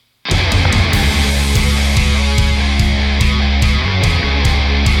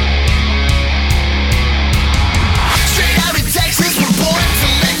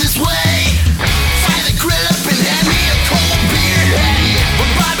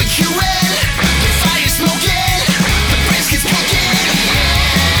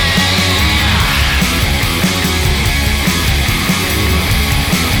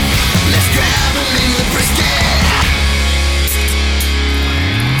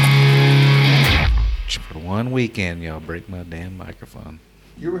weekend, y'all break my damn microphone.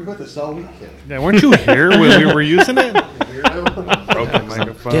 You were with us all weekend. Yeah, weren't you here when we were using it? Broken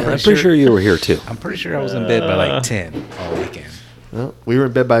microphone. Yeah, I'm pretty sure you were here too. I'm pretty sure I was in bed by like 10 all weekend. Well, we were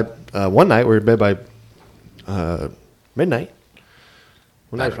in bed by one night. We were in bed by midnight.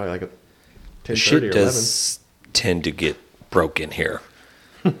 One night, probably like 10:30 Shit or 11. does tend to get broken here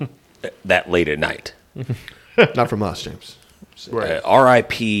that late at night. Not from us, James.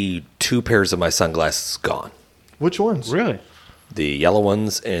 RIP 2 pairs of my sunglasses gone. Which ones? Really? The yellow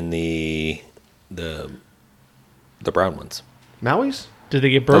ones and the brown ones. Maui's? Did they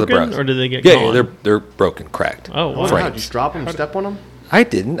get Oh, the broken browns. or did they get Yeah, gone? yeah, they're broken, cracked. Oh, wow. How, did frames. you drop them, step on them? I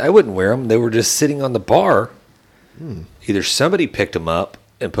didn't. I wouldn't wear them. They were just sitting on the bar. Either somebody picked them up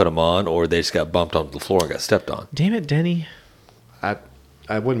and put them on, or they just got bumped onto the floor and got stepped on. Damn it, Denny.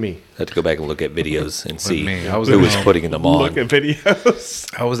 I wouldn't me. I had to go back and look at videos and see me. I was who at was home. putting them on. Look at videos.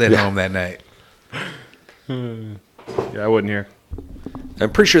 I was at home that night. Yeah, I wasn't here.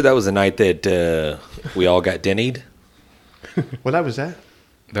 I'm pretty sure that was the night that we all got dennied. What night was that?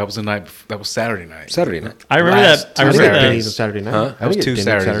 That was the night. That was Saturday night. Saturday night. I remember Last that. I I remember didn't get that. Denny's on Saturday night. Huh? I That was didn't 2 get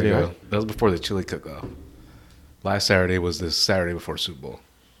Denny's Saturdays ago. night. That was before the chili cook-off. Last Saturday was this Saturday before Super Bowl.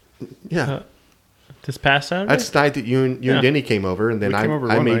 Yeah. This past Saturday? That's the night that you and Yeah. Denny came over, and then We I came over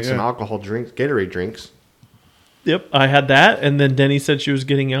I one made night, some yeah. alcohol drinks, Gatorade drinks. Yep, I had that, and then Denny said she was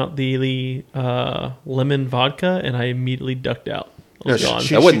getting out the lemon vodka, and I immediately ducked out. I was No, gone.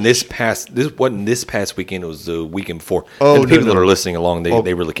 she- That wasn't this past weekend. It was the weekend before. Oh, And the people no. that are listening along, Oh.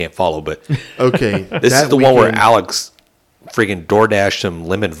 they really can't follow. But Okay. this that is the one where weekend- Alex freaking DoorDashed some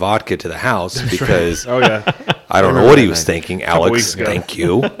lemon vodka to the house because Oh, yeah. I don't know remember what that he was night. thinking. weeks Alex, ago. thank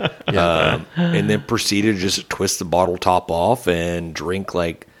you. And then proceeded to just twist the bottle top off and drink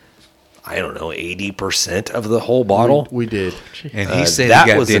like, I don't know, 80% of the whole bottle. We did. And he said that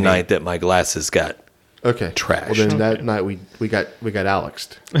he got was the Denny. night that my glasses got. Okay. Trashed. Well, then that night we got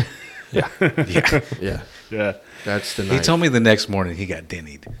Alexed. Yeah. Yeah. Yeah. That's the night. He told me the next morning he got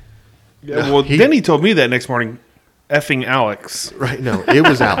dennied. Yeah, well, Denny told me that next morning, effing Alex. Right. No, it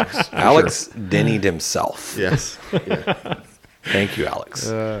was Alex. for Alex dennied himself. sure. Yes. Yeah. Thank you, Alex.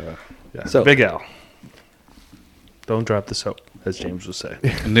 Yeah. So- Big Al. Don't drop the soap, as James would say.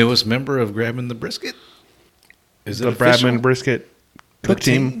 Newest member of Grabbing the Brisket. Is The it official? Bradman Brisket The cook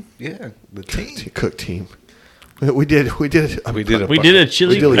team. Yeah, the team. Cook team. We did. We did a We did a We did a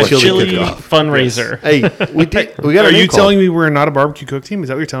chili chili cook-off. fundraiser. Hey, we did. We got Are our name you called. telling me we're not a barbecue cook team? Is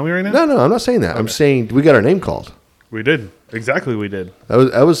that what you're telling me right now? No, I'm not saying that. I'm saying we got our name called. We did. Exactly, we did.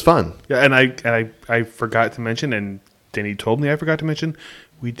 That was fun. Yeah, and I forgot to mention, and Denny told me I forgot to mention,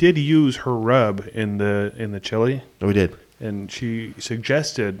 we did use her rub in the chili, We did. and she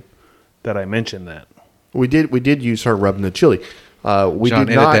suggested that I mention that. We did use her rubbing the chili. We John,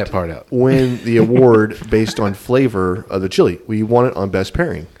 did edit not that part out. win the award based on flavor of the chili. We won it on best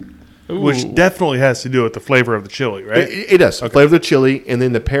pairing. Which definitely has to do with the flavor of the chili, right? It does. Flavor of the chili and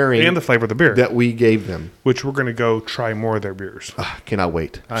then the pairing And the flavor of the beer, that we gave them. which we're going to go try more of their beers. Cannot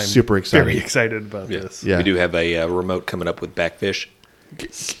wait. I'm Super excited. Very excited about this. Yeah. We do have a remote coming up with Backfish.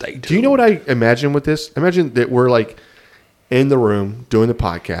 Stay tuned. Do you know what I imagine with this? Imagine that we're like in the room doing the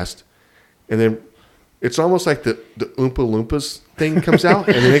podcast, and then it's almost like the Oompa Loompas thing comes out,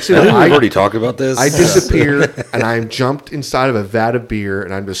 and the next thing I think we've I already talked about this. I disappear, and I'm jumped inside of a vat of beer,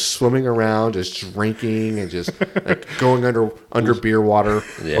 and I'm just swimming around, just drinking, and just like going under beer water,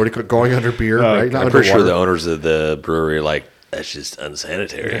 Yeah. or going under beer, right? Not I'm pretty sure underwater. the owners of the brewery are like, that's just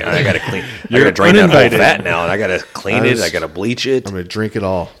unsanitary. I got to clean. I got You're to drain that whole uninvited. fat now, and I got to clean it. I got to bleach it. I'm gonna drink it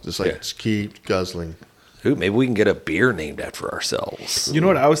all, just like Yeah. just keep guzzling. Ooh, maybe we can get a beer named after ourselves. You know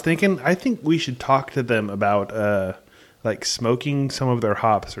what I was thinking? I think we should talk to them about like smoking some of their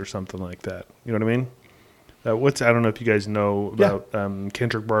hops or something like that. You know what I mean? I don't know if you guys know about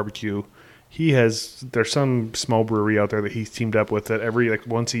Kendrick Barbecue. There's some small brewery out there that he's teamed up with that every like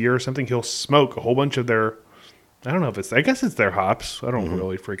once a year or something, he'll smoke a whole bunch of their, I don't know if I guess it's their hops. I don't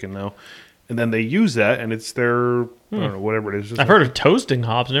really freaking know. And then they use that and it's their, I don't know, whatever it is. I've heard of toasting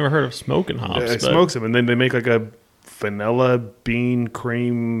hops. Never heard of smoking hops. It but smokes them, and then they make like a vanilla bean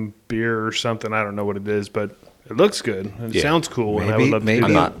cream beer or something. I don't know what it is, but it looks good. It Yeah. sounds cool, and I would Maybe love to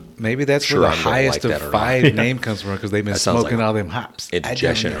do that. maybe that's sure where the I'm gonna highest like of that or not. 5 name comes from because they've been That sounds smoking like all them hops.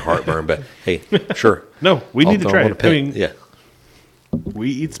 Indigestion and heartburn, but hey, sure. No, we need to I'll try throw it. in a I pin. mean, yeah. we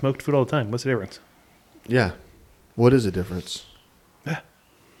eat smoked food all the time. What's the difference? Yeah, what is the difference?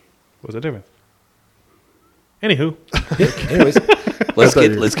 What's the difference? Anywho, Anyways,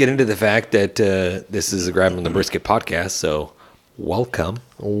 let's get into the fact that this is a Grabbing the Brisket podcast. So, welcome.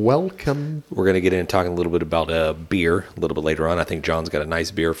 Welcome. We're going to get into talking a little bit about beer a little bit later on. I think John's got a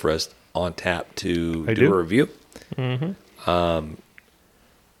nice beer for us on tap to I do do. a review.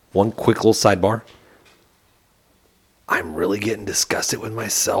 One quick little sidebar. I'm really getting disgusted with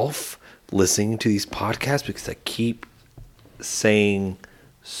myself listening to these podcasts because I keep saying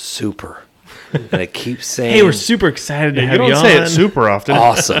super. And I keep saying Hey, we're super excited to You have you, don't say on. it super often.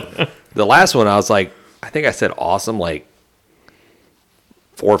 awesome. The last one I was like, I think I said awesome like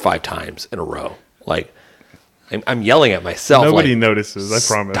 4 or 5 times in a row. Like I'm yelling at myself. Nobody like, notices, I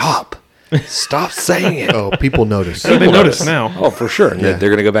promise. Stop saying it. Oh, people notice. They notice now. Oh, for sure. And Yeah. they're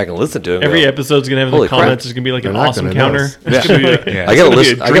going to go back and listen to it. and Every go, episode's gonna have in Holy the crap. comments. There's gonna be like an They're not awesome gonna counter. notice. It's gonna be a- Yeah. I got a gonna be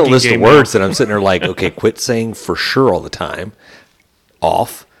list. I got a drinking list of game words that I'm sitting there like, okay, quit saying for sure all the time.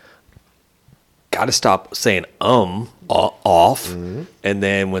 Off. Got to stop saying off. Mm-hmm. And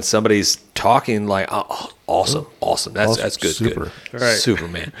then when somebody's talking, like, oh, awesome. That's Awesome. that's good. Super. Good. Right.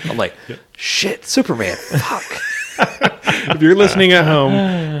 Superman. I'm like, shit, Superman. Fuck. If you're listening at home,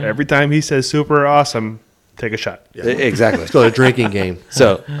 every time he says super awesome, take a shot. Exactly. It's called a drinking game.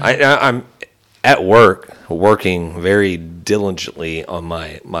 So I'm at work, working very diligently on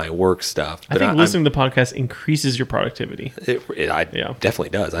my work stuff. I think listening to the podcast increases your productivity. It Yeah. definitely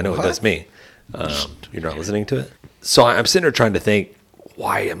does. I know it does me. You're not listening to it. So I'm sitting there trying to think,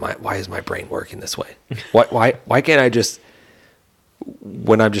 why is my brain working this way? Why can't I just,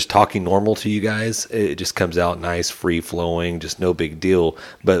 when I'm just talking normal to you guys, it just comes out nice, free flowing, just no big deal.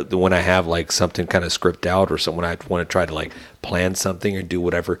 But when I have like something kind of script out or someone I want to try to like plan something or do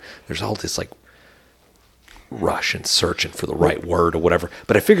whatever, there's all this like rush and searching for the right word or whatever.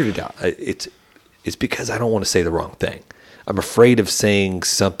 But I figured it out. It's because I don't want to say the wrong thing. I'm afraid of saying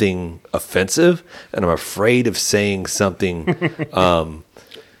something offensive, and I'm afraid of saying something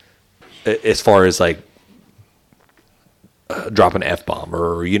as far as like drop an F-bomb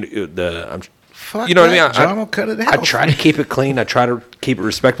or Fuck you know what I mean? that. John will cut it I out. try to keep it clean. I try to keep it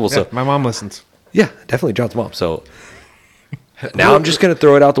respectable. Yeah, So my mom listens. yeah, definitely John's mom. So now I'm just going to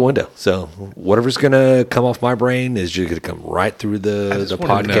throw it out the window. So whatever's going to come off my brain is just going to come right through the just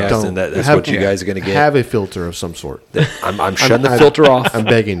wanna know. podcast, and that's what you guys are going to get. Have a filter of some sort. I'm shutting the filter off. I'm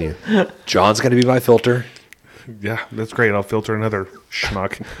begging you. John's going to be my filter. Yeah, that's great. I'll filter another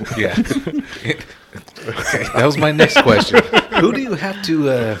schmuck. Yeah. Okay, that was my next question. Who do you have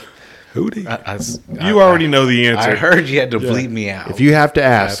to? Who do you? You already know the answer. I heard you had to bleep me out. If you have to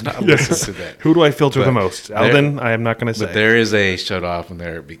ask, I've not listened to that. Who do I filter the But most? there- Alden, I am not going to say. But there is a shut off in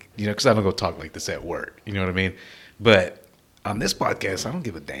there, because I don't go talk like this at work. You know what I mean? But on this podcast, I don't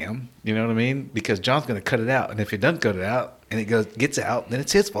give a damn. You know what I mean? Because John's going to cut it out, and if he doesn't cut it out and it gets out, then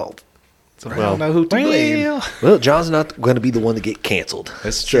it's his fault. So I don't know who to blame. Well, John's not going to be the one to get canceled.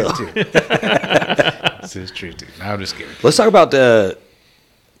 That's true too. This is true too. No, I'm just kidding. Let's talk about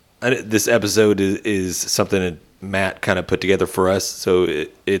this episode is something that Matt kind of put together for us. So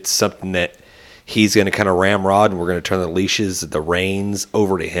it's something that he's going to kind of ramrod, and we're going to turn the leashes, the reins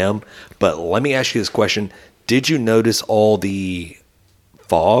over to him. But let me ask you this question. Did you notice all the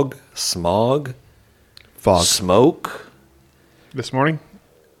smog, smoke This morning?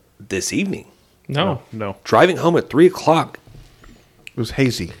 this evening? No. No. Driving home at 3 o'clock, it was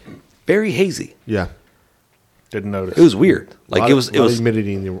hazy. very hazy. Yeah. Didn't notice. It was weird. Like Lot it was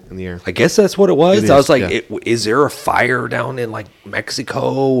humidity in the air. I guess that's what it was. It I is, was like, yeah. is there a fire down in like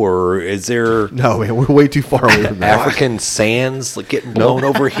Mexico, or is there No, man, we're way too far away from that. African sands like getting blown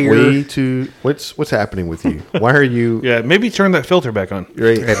over here? Way too. What's happening with you? Why are you? Yeah, maybe turn that filter back on.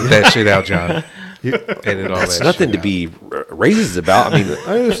 Right. Edit that shit out, John. You, Edit all That's that nothing shit to out. be racist about. I mean,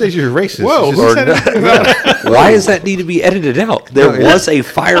 I don't say you're racist. Whoa, It's who just- said it? why does that need to be edited out? There No, was a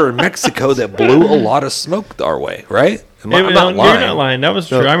fire in Mexico that blew a lot of smoke our way, right? I'm You're not lying. not lying. That was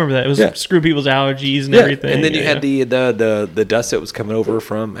true. I remember that. It was Yeah. screw people's allergies and Yeah, everything. and then you Yeah, had yeah. the dust that was coming over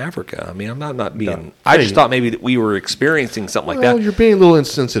from Africa. I mean, I'm not being. I just thought maybe that we were experiencing something like Well, that. you're being a little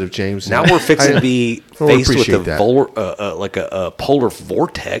insensitive, James. Now we're fixing to be don't faced with appreciate that. a polar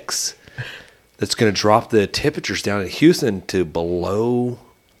vortex that's going to drop the temperatures down in Houston to below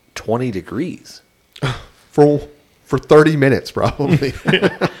 20 degrees. for 30 minutes, probably.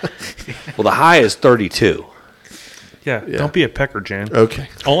 Well, the high is 32. Yeah, don't be a pecker, Jan. Okay.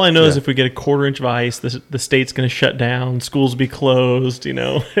 All I know is if we get a quarter inch of ice, the state's going to shut down. Schools will be closed. You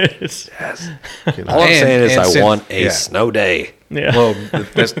know, it's, All I'm saying is I since- want a yeah. snow day. yeah. Well,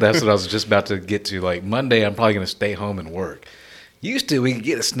 that's what I was just about to get to. Like Monday, I'm probably going to stay home and work. Used to, we could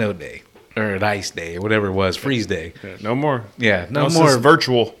get a snow day or an ice day or whatever it was, freeze day. Yeah, no more. Yeah, no This more is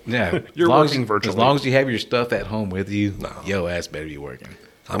virtual. Yeah, You're as long working as, virtually. As long as you have your stuff at home with you, yo ass better be working.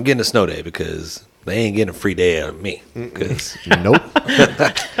 I'm getting a snow day because they ain't getting a free day out of me because Nope.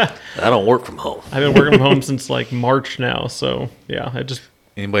 I don't work from home. I've been working from home since like March now. So yeah, I just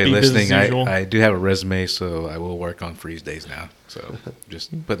Anybody Be business listening, as usual. I do have a resume, so I will work on freeze days now. So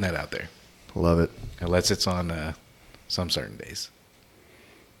just putting that out there. Love it. Unless it's on some certain days,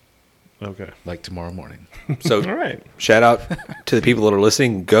 Okay. like tomorrow morning. So All right. shout out to the people that are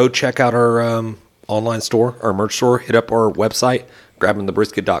listening. Go check out our online store, our merch store. Hit up our website,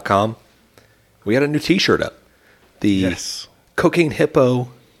 grabbingthebrisket.com. We got a new T-shirt up. The Yes. Cocaine Hippo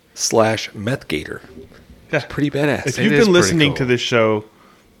 / Meth Gator. Yeah. Pretty badass. If It you've is been pretty listening cool. to this show,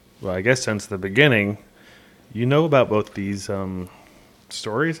 well, I guess since the beginning, you know about both these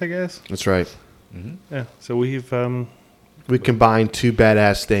stories, I guess. That's right. Yeah. So we've We combined two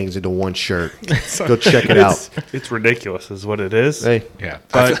badass things into one shirt. Go check it out. It's ridiculous, is what it is. Hey, Yeah.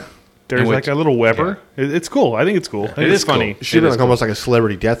 But there's And like a little Weber. It's cool. I think it's cool. I think It it's is cool. funny. it should be like almost like a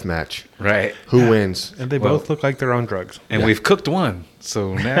celebrity death match. Right. Who wins? And they Well- both look like they're on drugs. And we've cooked one,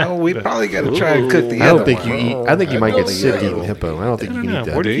 so now we probably got to try and cook the I other don't think one. you eat. I think you might get sick you eating hippo. I don't think I you don't can know. eat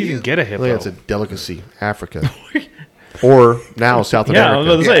that. Where did Do you you? even get a I hippo? think it's a delicacy, Africa, or now South Yeah, I was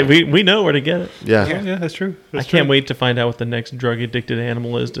America. about to say we know where to get it. Yeah. yeah, that's true. I can't wait to find out what the next drug addicted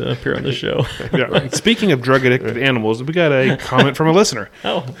animal is to appear on the show. Yeah. Speaking of drug addicted animals, we got a comment from a listener.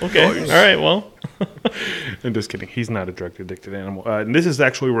 Oh, okay. All right. Well, I'm just kidding. He's not a drug addicted animal. And this is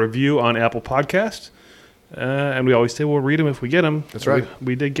actually a review on Apple Podcast. And we always say we'll read them if we get them. That's right.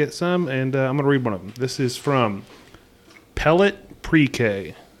 We did get some, and I'm going to read one of them. This is from Pellet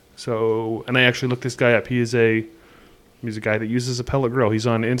Pre-K. So, and I actually looked this guy up. He's a guy that uses a pellet grill. He's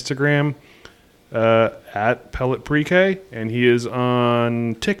on Instagram at Pellet Pre-K, and he is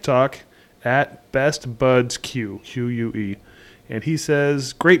on TikTok at Best Buds Q, Q-U-E. And he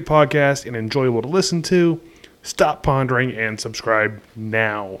says, great podcast and enjoyable to listen to. Stop pondering and subscribe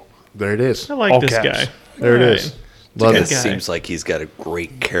now. There it is. I like All this caps. guy. There it All is. right. Love It it. guy. seems like he's got a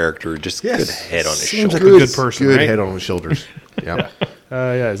great character, just good head on his Seems shoulder. like a good person, Good right? head on his shoulders. Yeah.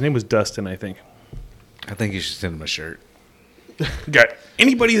 Yeah, his name was Dustin, I think. I think you should send him a shirt. Got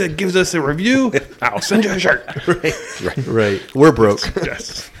anybody that gives us a review, I'll send you a shirt. Right. We're broke.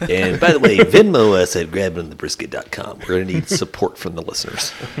 Yes. And by the way, Venmo us at grabbingthebrisket.com. We're going to need support from the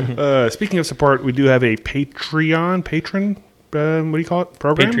listeners. Speaking of support, we do have a patron, what do you call it?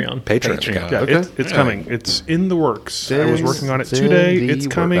 Program? Patreon. Patreon. Patreon. Yeah, Okay. it's coming. It's in the works. I was Things- working on it things today. in It's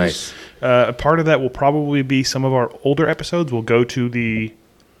the coming. Nice. Part of that will probably be some of our older episodes will go to the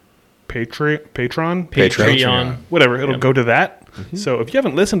Patreon. whatever. It'll Yep. go to that. So if you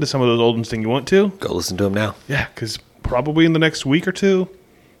haven't listened to some of those old ones and you want to, Go listen to him now. yeah, because probably in the next week or two,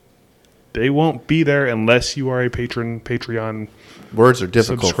 they won't be there unless you are a Patreon Words are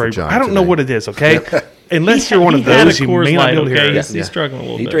difficult for subscriber. John. I don't know today. what it is, okay? Unless you're one of He had a those, you Coors may not Light, be able to okay? hear He's, it. he's struggling a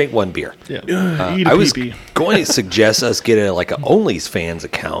little He bit. drank one beer. Yeah. Eat a I was pee-pee. going to suggest us get a OnlyFans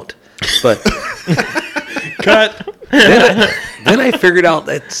account, but Cut. then I figured out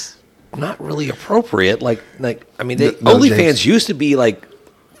that's not really appropriate. Like I mean, No, OnlyFans James. used to be like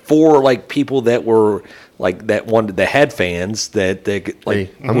for like people that were like that had fans that like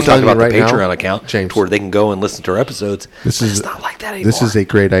Hey, I'm we talk telling you about right the now, Patreon account, James. to where they can go and listen to our episodes. This But is- it's not like that anymore. This is a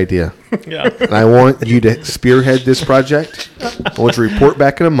great idea. Yeah. And I want you to spearhead this project. I want you to report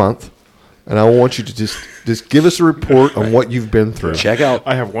back in a month, and I want you to just give us a report on what you've been through. check out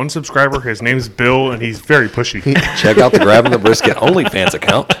I have one subscriber. His name's Bill, and he's very pushy. check out the Grabbing the Brisket OnlyFans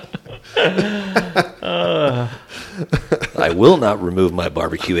account. I will not remove my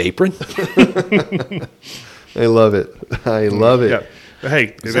barbecue apron. I love it. I love it. Yeah. But hey,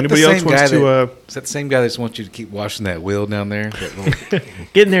 if Is that anybody the else same wants guy to, that- is that the same guy that just wants you to keep washing that wheel down there? That little,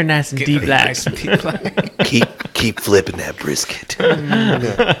 Get in there nice and deep black. nice and deep black. keep flipping that brisket.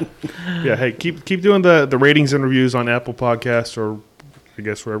 yeah, hey, keep doing the ratings and reviews on Apple Podcasts or I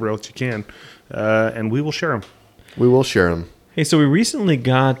guess wherever else you can, and we will share them. We will share them. Hey, so we recently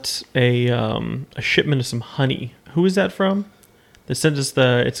got a shipment of some honey. Who is that from? They sent us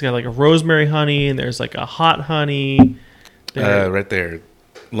it's got like a rosemary honey, and there's like a hot honey. Right there.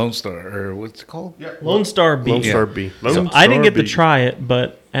 Lone Star, or what's it called? Lone Star Bee. Lone Star B. So I didn't get to try it,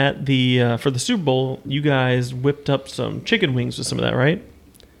 but at the for the Super Bowl, you guys whipped up some chicken wings with some of that, right?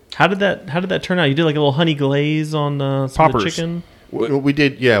 How did that turn out? You did like a little honey glaze on some of the Poppers. chicken We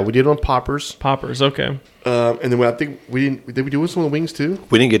did. Yeah, we did on poppers, poppers. Okay, and then I think we didn't. Did we do some of the wings too?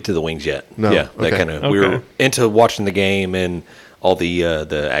 We didn't get to the wings yet. No, Yeah, that okay. kind of. We Okay. were into watching the game and all the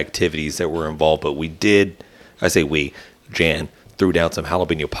activities that were involved, but we did. I say we. Jan threw down some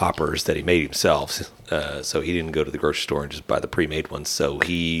jalapeno poppers that he made himself, so he didn't go to the grocery store and just buy the pre-made ones. So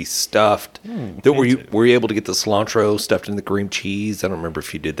he stuffed. Were you able to get the cilantro stuffed in the cream cheese? I don't remember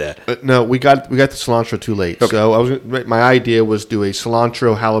if you did that. No, we got the cilantro too late. So my idea was do a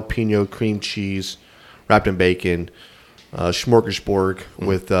cilantro jalapeno cream cheese wrapped in bacon smorgasbord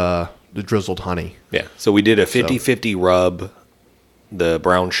with the drizzled honey. Yeah. So we did a 50-50 rub. The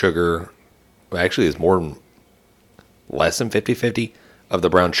brown sugar, well, actually, it's less than 50-50 of the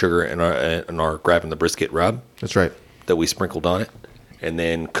brown sugar in our grabbing the brisket rub That's right. that we sprinkled on it, and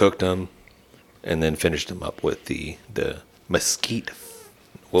then cooked them, and then finished them up with the mesquite.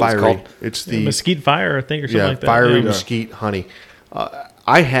 What was it Fiery. called? It's the mesquite fire, I think, or something like that. fiery Yeah. mesquite honey.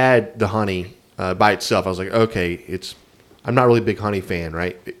 I had the honey by itself. I was like, okay, I'm not really a big honey fan,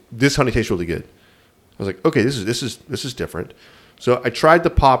 right? This honey tastes really good. I was like, okay, this is different. So I tried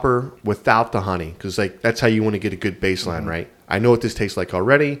the popper without the honey because like that's how you want to get a good baseline, right? I know what this tastes like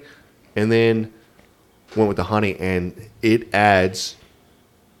already, and then went with the honey, and it adds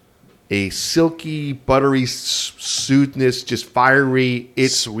a silky, buttery soothness, just fiery.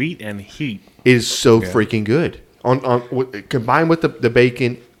 It's sweet and heat. It is so freaking good. Combined with the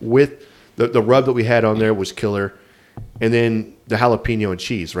bacon, with the rub that we had on there was killer, and then the jalapeno and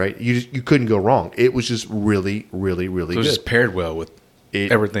cheese. Right, you couldn't go wrong. It was just really, really, really So it good. just paired well with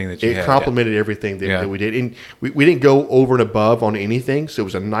everything that you It had. complemented everything that, Yeah. that we did, and we didn't go over and above on anything. So it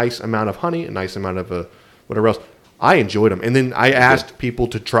was a nice amount of honey, a nice amount of whatever else. I enjoyed them, and then I asked people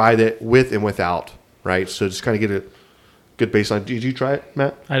to try that with and without. Right, so just kind of get a good baseline. Did you try it,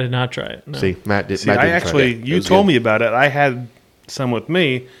 Matt? I did not try it. No. See, Matt did. See, Matt I didn't try actually, it. you was told good. me about it. I had some with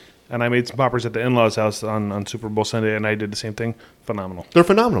me, and I made some poppers at the in-laws' house on Super Bowl Sunday, and I did the same thing. Phenomenal. They're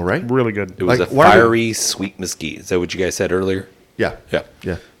phenomenal, right? Really good. It was Like, a why are they- fiery sweet mesquite. Is that what you guys said earlier? Yeah, Yeah.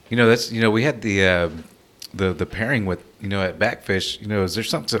 yeah. We had the pairing with at Backfish. Is there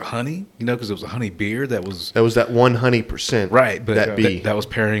something to honey? Because it was a honey beer that was That was that 100%. right, but that was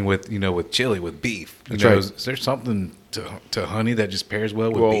pairing with with chili with beef. That's right. Is there something to honey that just pairs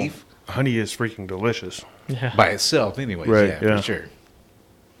well with Well, beef honey is freaking delicious. Yeah. by itself? Anyways, Right, yeah, yeah. for sure.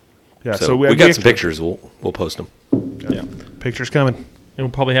 Yeah, So we got some pictures. We'll post them. Yeah. Pictures coming. And we'll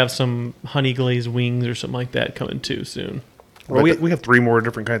probably have some honey glazed wings or something like that coming too soon. Well, we have 3 more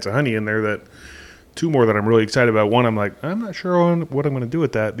different kinds of honey in there. 2 more that I'm really excited about. One, I'm like, I'm not sure what I'm going to do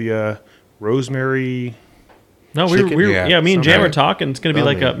with that. The rosemary. No, we Chicken? were Yeah, me and Jam something. were talking. It's gonna be Oh,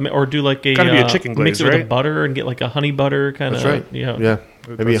 like man. or do like a Gotta be a chicken mix glaze, it with a right? butter and get like a honey butter kind of. That's right. Yeah.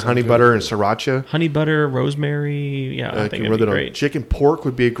 Maybe a honey butter and sriracha. Honey butter, rosemary. Yeah, I think Can it'd rub be it on. great. Chicken pork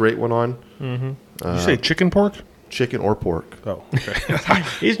would be a great one on. Did you say chicken pork? Chicken or pork. Oh, okay.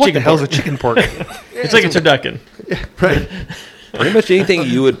 It's What chicken the hell's a pork. chicken pork? It's like a turducken. Right. Pretty much anything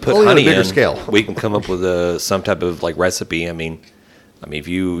you would put Only on a honey bigger in, scale. we can come up with some type of like recipe. I mean, if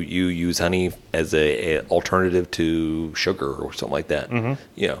you use honey as a alternative to sugar or something like that,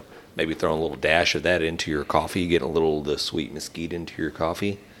 maybe throwing a little dash of that into your coffee, getting a little of the sweet mesquite into your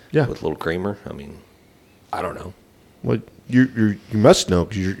coffee, Yeah. with a little creamer. I mean, I don't know. Well, you must know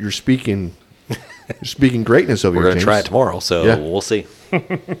because you're speaking greatness over We're here. going to try it tomorrow, so Yeah. we'll see.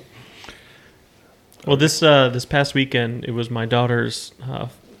 Well, this past weekend it was my daughter's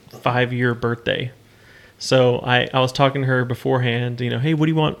 5-year birthday. So I was talking to her beforehand. Hey, what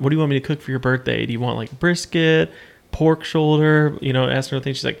do you want? What do you want me to cook for your birthday? Do you want like brisket, pork shoulder? Asking her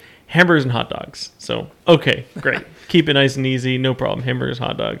things. She's like hamburgers and hot dogs. So okay, great. Keep it nice and easy. No problem. Hamburgers,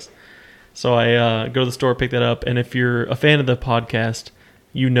 hot dogs. So I go to the store, pick that up, and if you're a fan of the podcast,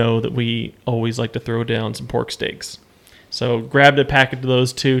 you know that we always like to throw down some pork steaks. So grabbed a packet of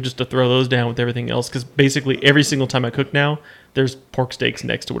those too, just to throw those down with everything else. Because basically every single time I cook now, there's pork steaks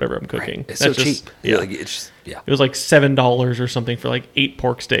next to whatever I'm cooking. It's That's so just- cheap. Yeah, like it's just, yeah. It was like $7 or something for like 8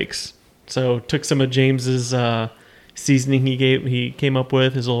 pork steaks. So took some of James's seasoning he came up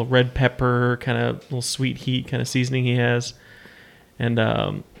with, his little red pepper kind of little sweet heat kind of seasoning he has,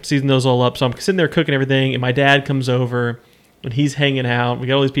 and seasoned those all up. So I'm sitting there cooking everything, and my dad comes over, and he's hanging out. We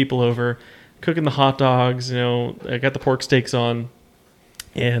got all these people over, cooking the hot dogs. I got the pork steaks on,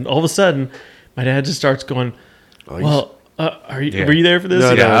 and all of a sudden, my dad just starts going, "Well, were you there for this?"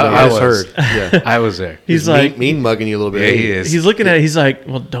 No, Yeah, I I just was. heard. Yeah. I was there. He's like, mean mugging you a little bit. Yeah, he is. he's looking at it. He's like,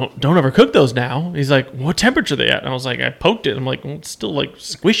 "Well, don't overcook those now." He's like, "What temperature are they at?" And I was like, "I poked it." I'm like, "Well, it's still like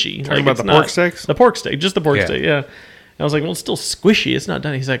squishy." Talking Like, about it's the not- pork steaks? The pork steak, just the pork Yeah. steak. Yeah. And I was like, "Well, it's still squishy. It's not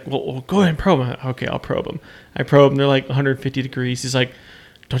done." He's like, "Well, go ahead and probe them." I'm like, okay, I'll probe them. I probe them. They're like 150 degrees. He's like,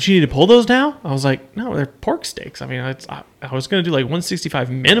 "Don't you need to pull those now?" I was like, "No, they're pork steaks. I mean, I was gonna do like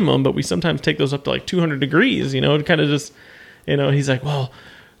 165 minimum, but we sometimes take those up to like 200 degrees. To kind of just, He's like, "Well,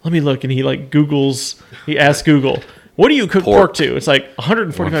 let me look," and he like Googles. He asks Google, "What do you cook pork to?" It's like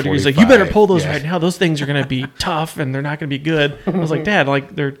 145 degrees. Like, you better pull those yeah. right now. Those things are gonna be tough and they're not gonna be good. I was like, "Dad,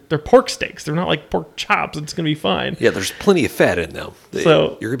 like they're pork steaks. They're not like pork chops. It's gonna be fine." Yeah, there's plenty of fat in them.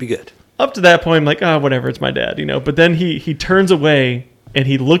 So- You're going to be good. Up to that point, I'm like, "Oh, whatever. It's my dad," But then he turns away and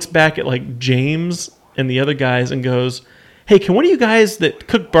he looks back at like James and the other guys and goes, hey, can one of you guys that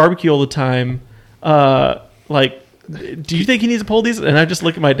cook barbecue all the time, do you think he needs to pull these? And I just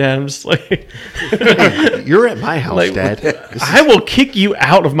look at my dad and I'm just like, You're at my house, Like, Dad. This I will kick you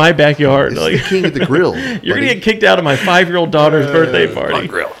out of my backyard. is Like, the king of the grill. you're buddy. gonna get kicked out of my 5-year-old daughter's birthday party.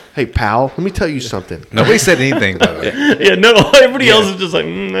 Grill. Hey, pal, let me tell you something. Nobody said anything, by the way. Yeah, no, everybody else is just like,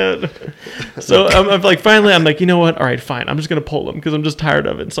 nah. So I'm like, finally, I'm like, you know what? All right, fine. I'm just gonna pull them because I'm just tired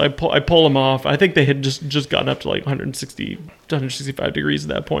of it. So I pull them off. I think they had just gotten up to like 160, 165 degrees at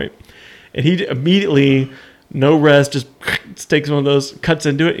that point, and he immediately, no rest, just takes one of those, cuts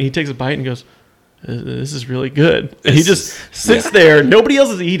into it, and he takes a bite and goes, "This is really good." And he just sits there. Nobody else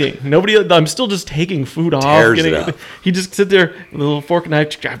is eating. I'm still just taking food off. Tears it up. He just sits there with a little fork and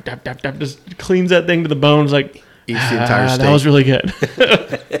knife, just cleans that thing to the bones. Like, Eats the entire steak. that was really good.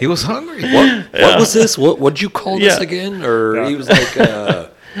 He was hungry. What was this? What'd you call this Yeah. again? Or he was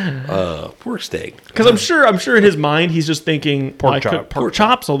like pork steak. Because I'm sure in his mind he's just thinking Pork cook chop. pork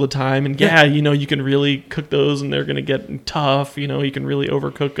chops all the time, and you can really cook those, and they're gonna get tough. You can really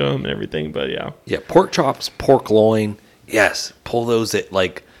overcook them and everything. But yeah, Yeah, pork chops, pork loin. Yes, pull those at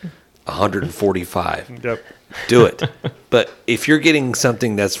like 145. Yep. Do it. But if you're getting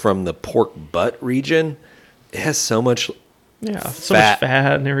something that's from the pork butt region, it has so much so much fat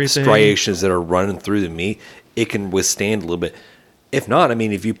and everything. striations that are running through the meat, it can withstand a little bit. If not, I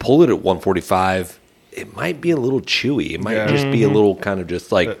mean, if you pull it at 145, it might be a little chewy. It might just be a little kind of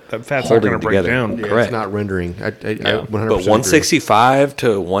just like That fat's not holding gonna it break together. down. Yeah, Correct. it's not rendering. I 100% But agree. 165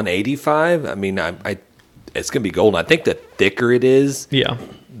 to 185, I mean, it's going to be golden. I think the thicker it is, Yeah,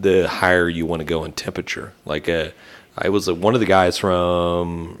 the higher you want to go in temperature. Like I was one of the guys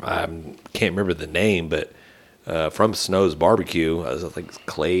from, I can't remember the name, but from Snow's Barbecue. I was like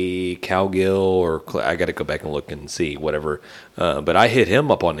Clay Cowgill or I got to go back and look and see whatever. But I hit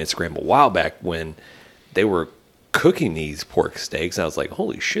him up on Instagram a while back when they were cooking these pork steaks. I was like,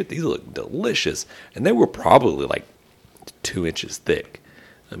 holy shit, these look delicious. And they were probably like 2 inches thick.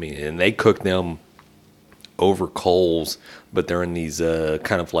 I mean, and they cooked them over coals, but they're in these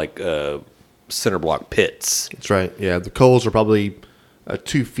kind of like center block pits. That's right. Yeah, the coals are probably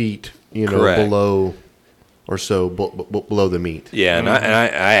 2 feet, Correct. below or so below the meat. Yeah, and I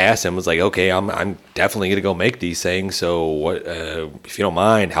asked him, I was like, okay, I'm definitely gonna go make these things. So what, if you don't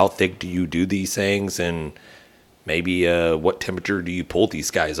mind, how thick do you do these things, and maybe what temperature do you pull these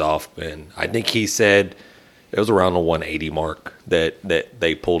guys off? And I think he said it was around the 180 mark that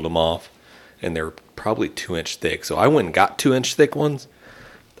they pulled them off, and they're probably 2 inch thick. So I went and got 2 inch thick ones.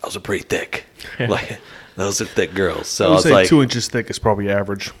 Those are pretty thick. Like those are thick girls. So I I would was say like, 2 inches thick is probably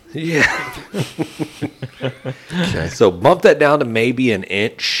average. yeah. Okay. So bump that down to maybe an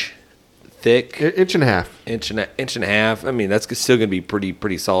inch thick. Inch and a half. Inch and a half. I mean, that's still going to be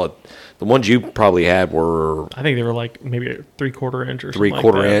pretty solid. The ones you probably had were, I think they were like maybe a 3/4 inch or something.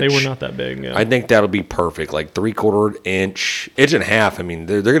 Three-quarter like that. inch. They were not that big. Yeah. I think that'll be perfect, like 3/4 inch and a half. I mean,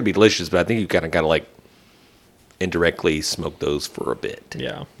 they're going to be delicious, but I think you kind of got to like indirectly smoke those for a bit.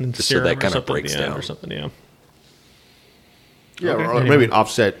 Yeah, and Just so sear that them or kinda something at breaks the end down. or something. Yeah, Yeah, Okay. or Anyway. maybe an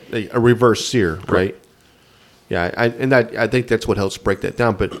offset, a reverse sear, right? Yeah, I think that's what helps break that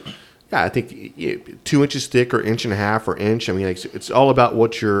down. But yeah, I think 2 inches thick or inch and a half or inch. I mean, it's all about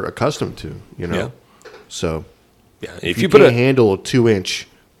what you're accustomed to, Yeah. So Yeah, if if you you put can't a handle a 2 inch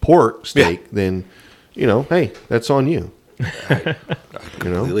pork steak, then hey, that's on you.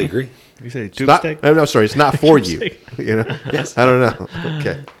 completely agree. You say It's tube not, steak? no, sorry, it's not for you. steak. I don't know.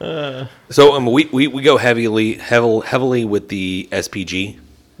 Okay. So we go heavily with the SPG.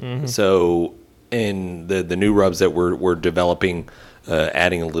 So in the new rubs that we're developing,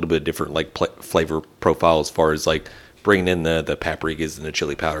 adding a little bit different like flavor profile as far as like bringing in the paprikas and the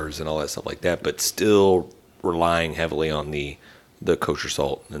chili powders and all that stuff like that, but still relying heavily on the kosher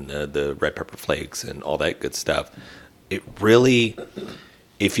salt and the red pepper flakes and all that good stuff. It really,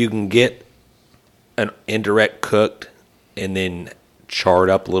 if you can get an indirect cooked and then charred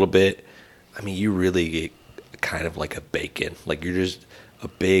up a little bit, I mean, you really get kind of like a bacon. Like you're just a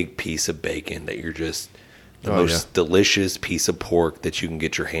big piece of bacon that you're just the most delicious piece of pork that you can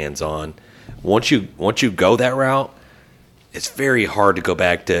get your hands on. Once you go that route, it's very hard to go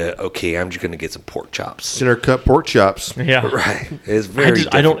back to, okay, I'm just going to get some pork chops. Center cut pork chops. yeah. Right. It's very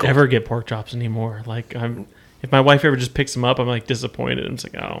I don't difficult. ever get pork chops anymore. Like if my wife ever just picks them up, I'm like disappointed. I'm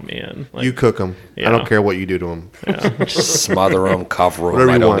just like, oh man. Like, You cook them. Yeah. I don't care what you do to them. smother them, cover them. Whatever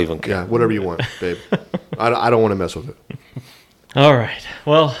I you don't want. even care. Yeah, whatever you want, babe. I don't want to mess with it. All right.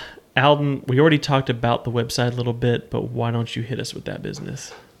 Well, Alden, we already talked about the website a little bit, but why don't you hit us with that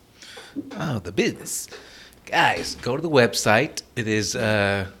business? Oh, the business. Guys, go to the website. It is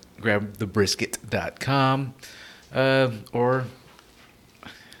grabthebrisket.com. Or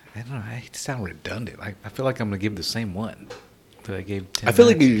I don't know. I hate to sound redundant. I feel like I'm going to give the same one that I gave 10 I feel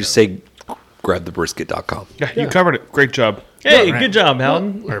like minutes you just ago. say grabthebrisket.com. Yeah, you covered it. Great job. Hey, Right. good job,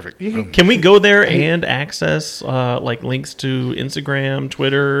 Howden. Perfect. Can we go there and access like links to Instagram,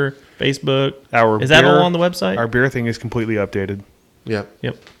 Twitter, Facebook? Is that all on the website? Our beer thing is completely updated. Yeah.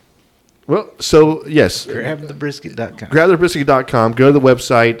 Yep. Well, so yes, GrabTheBrisket.com. grabthebrisket.com. Go to the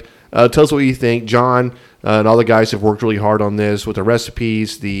website. Tell us what you think. John and all the guys have worked really hard on this with the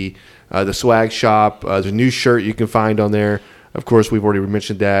recipes, the swag shop, the new shirt you can find on there. Of course, we've already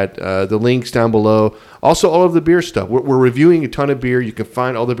mentioned that. The links down below. Also, all of the beer stuff. We're reviewing a ton of beer. You can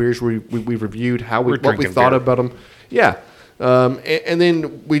find all the beers we've reviewed, We're what we drinking thought beer. about them. Yeah. And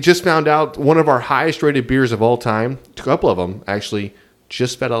then we just found out one of our highest rated beers of all time, a couple of them actually,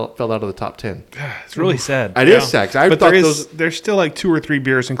 just fell out of the top 10. It's really sad. It is sad, 'cause I but thought there's still like 2 or 3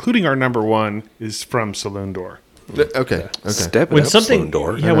 beers, including our number one, is from Saloon Door. Okay. Step it When up, something, Saloon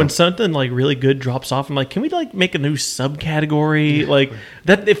Door. yeah, when something like really good drops off, I'm like, can we like make a new subcategory? Like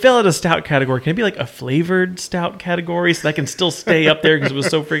that, it fell out of stout category. Can it be like a flavored stout category so that can still stay up there because it was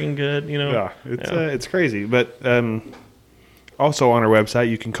so freaking good? You know? Yeah, it's crazy. But also on our website,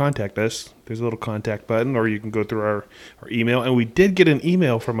 you can contact us. There's a little contact button, or you can go through our email. And we did get an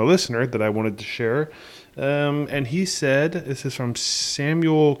email from a listener that I wanted to share. And he said, this is from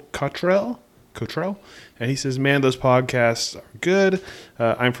Samuel Cottrell. And he says, man, those podcasts are good.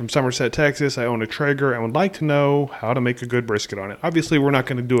 I'm from Somerset, Texas. I own a Traeger and would like to know how to make a good brisket on it. Obviously, we're not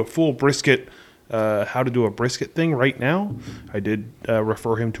going to do a full brisket, how to do a brisket thing right now. I did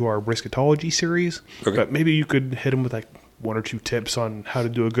refer him to our brisketology series. Okay. But maybe you could hit him with like 1 or 2 tips on how to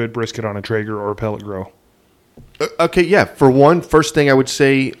do a good brisket on a Traeger or a pellet grill. Okay, yeah. For one, first thing I would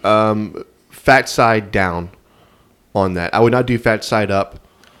say, fat side down on that. I would not do fat side up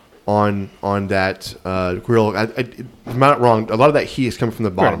on that grill. I'm not wrong. A lot of that heat is coming from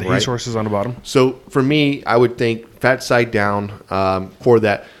the bottom, the right? heat source is on the bottom. So for me, I would think fat side down for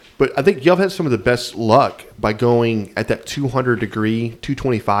that. But I think y'all have had some of the best luck by going at that 200 degree,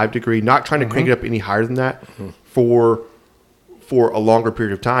 225 degree, not trying to crank it up any higher than that for a longer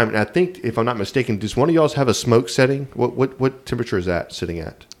period of time. And I think, if I'm not mistaken, does one of y'all have a smoke setting? What temperature is that sitting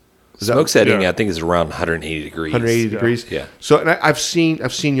at? Is that- Smoke setting, yeah. I think, is around 180 degrees. 180 degrees. Yeah. So, and I've seen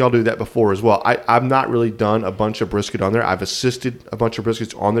y'all do that before as well. I've not really done a bunch of brisket on there. I've assisted a bunch of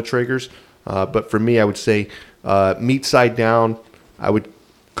briskets on the Traegers, but for me, I would say meat side down. I would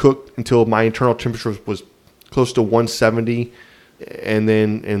cook until my internal temperature was close to 170, and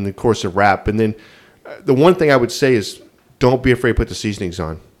then in the course of wrap. And then the one thing I would say is don't be afraid to put the seasonings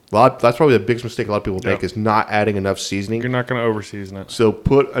on. That's probably the biggest mistake a lot of people make Yeah. is not adding enough seasoning. You're not going to over-season it. So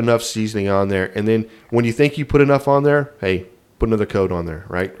put enough seasoning on there, and then when you think you put enough on there, hey, put another coat on there,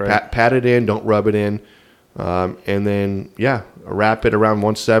 right? Right. Pat it in, don't rub it in, and then wrap it around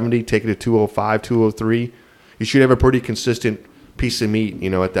 170. Take it to 205, 203. You should have a pretty consistent piece of meat,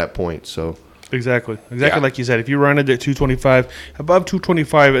 at that point. So Exactly Yeah. like you said. If you run it at 225, above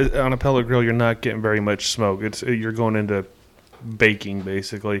 225 on a pellet grill, you're not getting very much smoke. You're going into baking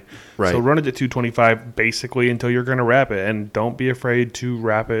basically. Right. So run it at 225 basically until you're going to wrap it, and don't be afraid to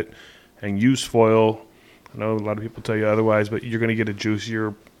wrap it and use foil. I know a lot of people tell you otherwise, but you're going to get a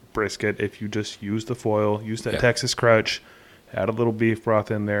juicier brisket if you just use the foil, use that Yeah. Texas crutch, add a little beef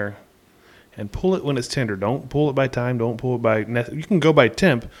broth in there, and pull it when it's tender. Don't pull it by time. Don't pull it by. You can go by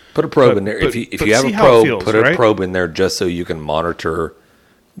temp. Put a probe But- in there. but- if but you have see a how it probe, feels, put a right? probe in there just so you can monitor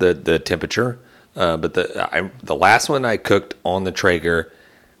the temperature. But the last one I cooked on the Traeger,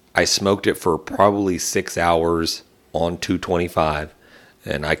 I smoked it for probably 6 hours on 225,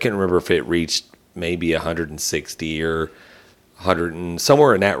 and I can't remember if it reached maybe 160 or 100 and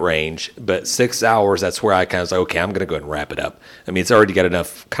somewhere in that range. But 6 hours, that's where I kind of was like, okay, I'm going to go ahead and wrap it up. I mean, it's already got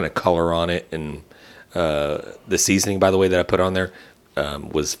enough kind of color on it, and the seasoning, by the way, that I put on there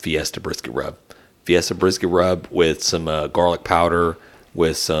was Fiesta brisket rub. Fiesta brisket rub with some garlic powder,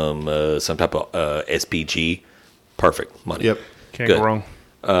 with some type of SPG. Perfect money. Yep. Can't Good. go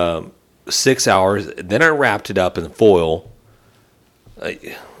wrong. 6 hours. Then I wrapped it up in foil.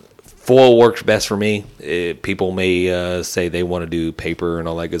 Foil works best for me. People may say they want to do paper and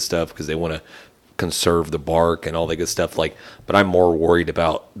all that good stuff because they want to conserve the bark and all that good stuff. But I'm more worried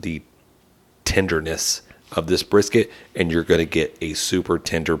about the tenderness of this brisket, and you're going to get a super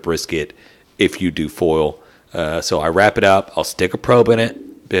tender brisket if you do foil. So I wrap it up. I'll stick a probe in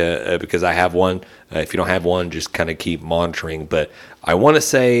it because I have one. If you don't have one, just kind of keep monitoring. But I want to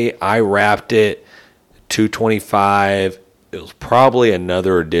say I wrapped it 225. It was probably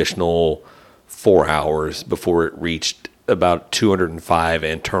another additional 4 hours before it reached about 205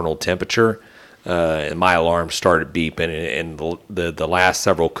 internal temperature. and my alarm started beeping. And the last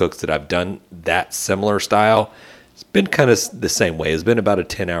several cooks that I've done that similar style, it's been kind of the same way. It's been about a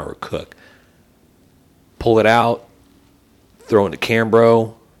 10-hour cook. Pull it out, throw it in the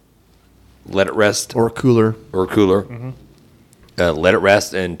Cambro, let it rest. Or cooler. Let it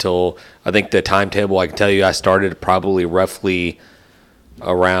rest until, I think the timetable, I can tell you, I started probably roughly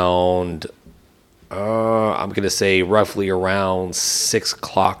around, I'm going to say roughly around 6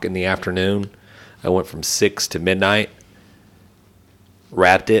 o'clock in the afternoon. I went from 6 to midnight,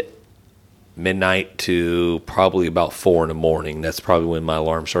 wrapped it, midnight to probably about 4 in the morning. That's probably when my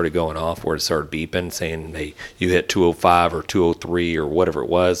alarm started going off, where it started beeping, saying, hey, you hit 205 or 203 or whatever it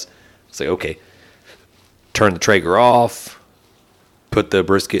was. It's like, okay, turn the Traeger off, put the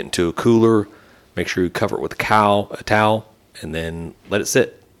brisket into a cooler, make sure you cover it with a towel, and then let it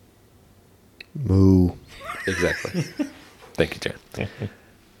sit. Moo. Exactly. Thank you, Jan.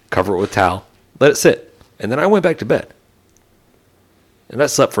 Cover it with a towel, let it sit. And then I went back to bed. And I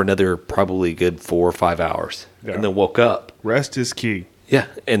slept for another probably good 4 or 5 hours. Yeah. And then woke up. Rest is key. Yeah.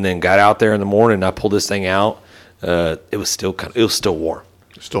 And then got out there in the morning and I pulled this thing out. It was still warm.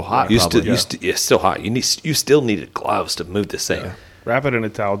 Still hot, Still probably. it's still hot. You still needed gloves to move this thing. Wrap it in a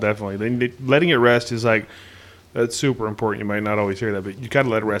towel, definitely. Then letting it rest is like, that's super important. You might not always hear that, but you got to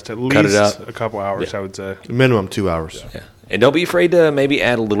let it rest at Cut it least up. a couple hours, Yeah. I would say. Minimum 2 hours. Yeah. And don't be afraid to maybe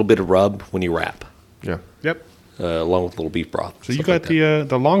add a little bit of rub when you wrap, Yeah. Yep. along with a little beef broth. So you stuff got like that.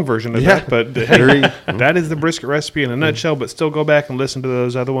 the long version of Yeah. that, but hey, that is the brisket recipe in a nutshell. But still, go back and listen to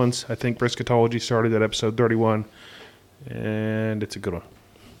those other ones. I think Brisketology started at episode 31, and it's a good one.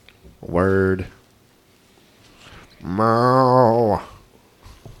 Word. Meow.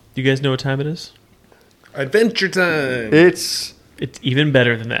 You guys know what time it is? Adventure time. It's It's even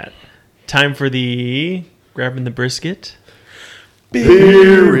better than that. Time for the grabbing the brisket.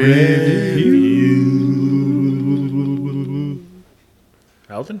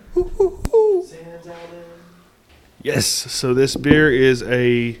 Alton? Yes. So this beer is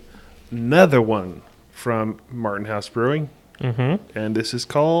another one from Martin House Brewing. Mm-hmm. And this is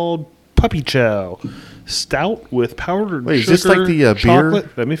called Puppy Chow Stout with powdered Wait, is sugar, this like the, beer?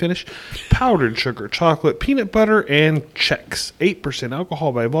 chocolate. Let me finish. Powdered sugar, chocolate, peanut butter, and Chex. 8%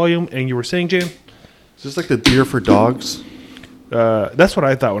 alcohol by volume. And you were saying, Jan? Is this like the beer for dogs? That's what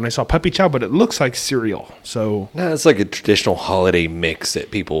I thought when I saw Puppy Chow, but it looks like cereal. So No, it's like a traditional holiday mix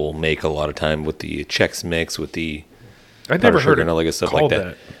that people make a lot of time with the Chex mix, with the I'd powdered never sugar heard and all that good stuff like called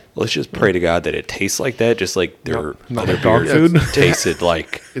that. Let's just pray to God that it tastes like that, just like their Not other like dog beers food. tasted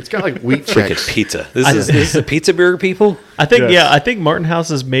like It's got like wheat freaking checks. pizza. This is a pizza beer, people. I think Yes. I think Martin House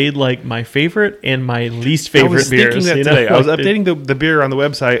has made like my favorite and my least I favorite was thinking beers. that you know? today. I was Like, updating the beer on the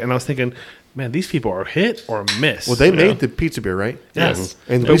website, and I was thinking, man, these people are hit or miss. Well, they made the pizza beer, right? Yes.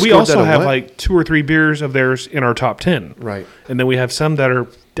 And But we scored also that on have what? like 2 or 3 beers of theirs in our top 10. Right. And then we have some that are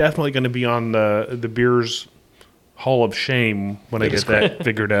definitely going to be on the beers Hall of Shame when I get that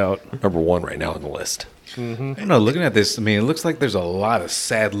figured out. Number 1 right now on the list. I don't know. Looking at this, I mean, it looks like there's a lot of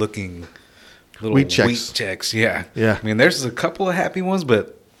sad-looking little Wheat wheat checks. checks. Yeah, Yeah. I mean, there's a couple of happy ones,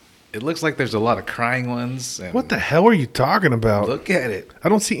 but it looks like there's a lot of crying ones. And What the hell are you talking about? Look at it. I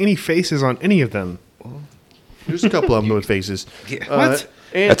don't see any faces on any of them. There's a couple of them with faces. Yeah. What?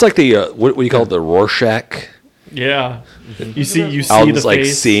 And That's like the what do you call it? The Rorschach. yeah. You see Alton's the like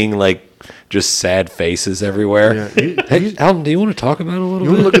face. seeing like just sad faces everywhere. Yeah. Hey, Alton, do you want to talk about it a little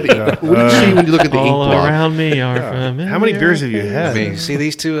you want to bit? look at the what do you see when you look at the ink all block? around me are familiar. How many beers have you I had? mean, see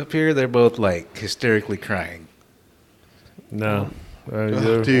these two up here? They're both like hysterically crying. No.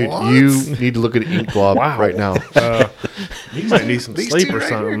 Dude, you need to look at the ink blob Wow. right now. You might need some These sleep two or right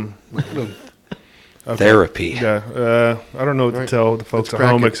something. Therapy. Yeah. I don't know what to tell the folks Let's at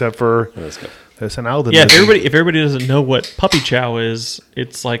crack home it. except for Let's go. it's an Alden. Yeah, if everybody doesn't know what puppy chow is,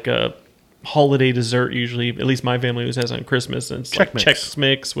 it's like a holiday dessert usually. At least my family always has on Christmas, and it's Chex like Mix. Chex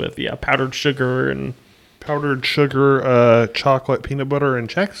Mix with powdered sugar and Powdered sugar, chocolate, peanut butter, and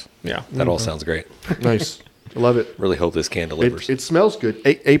Chex. yeah. That all sounds great. Nice. I love it. Really hope this can delivers. It smells good.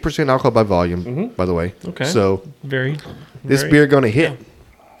 8% alcohol by volume, by the way. Okay. So Very. this very- beer going to hit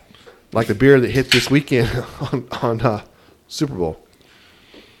like the beer that hit this weekend on Super Bowl.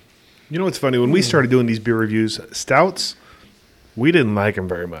 You know what's funny? When we started doing these beer reviews, stouts, we didn't like them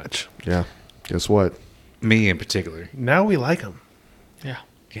very much. Yeah. Guess what? Me in particular. Now we like them. Yeah.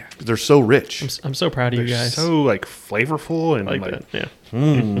 Yeah. They're so rich. I'm so proud of They're you guys. so like flavorful and I like like that.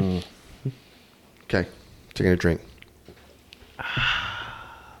 Yeah. Okay. Taking a drink.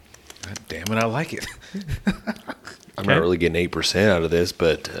 God damn it, I like it. I'm Okay. not really getting 8% out of this,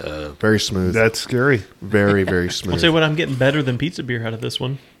 but Very smooth. that's scary. Very, very I'll smooth. say what I'm getting better than pizza beer out of this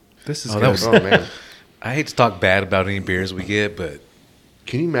one. This is Oh, good. that was- Oh man, I hate to talk bad about any beers we get, but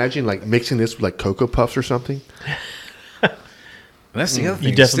can you imagine like mixing this with like Cocoa Puffs or something? that's the other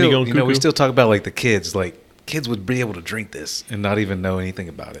thing. definitely Still, going you know, we cuckoo. still talk about like the kids. Like kids would be able to drink this and not even know anything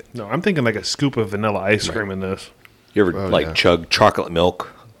about it. No, I'm thinking like a scoop of vanilla ice cream in this. You ever Oh, yeah. chug chocolate milk,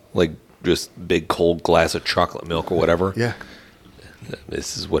 like just big cold glass of chocolate milk or whatever? Yeah.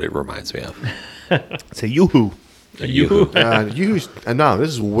 This is what it reminds me of. Say yoo-hoo. No, this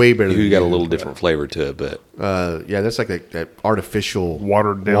is way better. You than got a little different flavor to it, but Yeah, that's like that artificial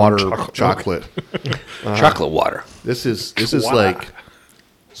Watered down water chocolate. chocolate water. This is Wow. like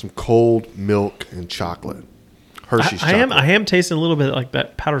some cold milk and chocolate. Hershey's I chocolate. am tasting a little bit like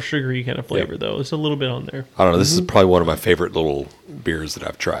that powder sugary kind of flavor though. It's a little bit on there. I don't know. This is probably one of my favorite little beers that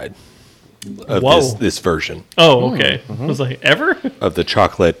I've tried. Of Whoa. this version Oh, okay. I was like, ever? of the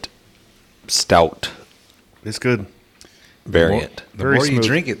chocolate stout It's good. variant. The Very more you smooth.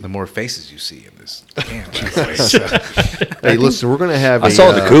 drink it, the more faces you see in this can. Hey, listen, we're gonna have. I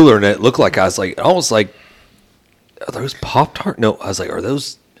saw the cooler and it looked like I was like almost like, are those Pop Tart? No, I was like, are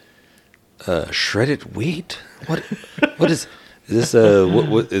those shredded wheat? What is this?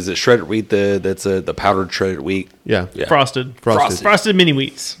 What is it? Shredded wheat? That's the powdered shredded wheat. Yeah. Frosted. Frosted. Frosted mini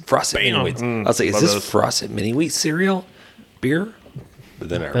wheats. Frosted mini Bam. wheats. I was like, is love this those. frosted mini wheat cereal beer? But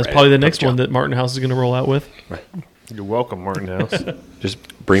then I That's read probably the it. next one that Martin House is going to roll out with. Right. You're welcome, Martin House. Just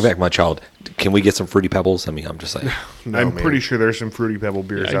bring back my child. Can we get some fruity pebbles? I mean, I'm just saying. No, I'm man. pretty sure there's some Fruity Pebble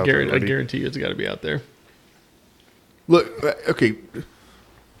beers I out there. I already. guarantee you it's got to be out there. Look, okay.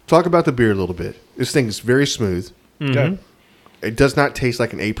 Talk about the beer a little bit. This thing is very smooth. Yeah. It does not taste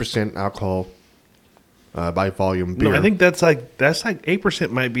like an 8% alcohol by volume beer. No, I think that's like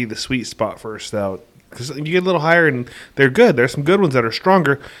 8% might be the sweet spot for a stout because you get a little higher and they're good. There's some good ones that are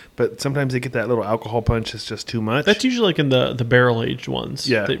stronger, but sometimes they get that little alcohol punch that's just too much. That's usually like in the barrel aged ones.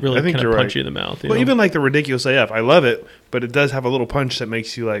 Yeah, That really I think kind of you're punch right. you in the mouth. You well, know? even like the ridiculous AF, I love it, but it does have a little punch that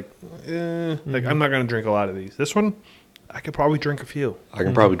makes you like I'm not going to drink a lot of these. This one, I could probably drink a few. I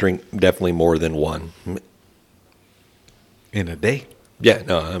can probably drink definitely more than one. In a day. Yeah,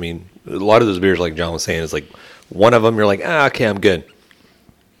 no, I mean, a lot of those beers, like John was saying, is like one of them, you're like, okay, I'm good.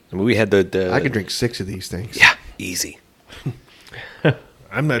 I mean, we had the I could drink 6 of these things. Yeah, easy.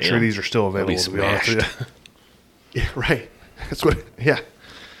 I'm not sure these are still available. be To be honest with you. Yeah, right. That's what. Yeah,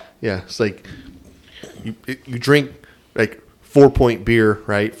 yeah. It's like you drink like 4-point beer,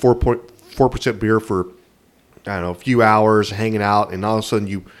 right? 4% beer for I don't know a few hours hanging out, and all of a sudden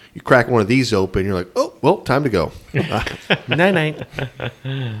you crack one of these open, you're like, oh well, time to go. Night.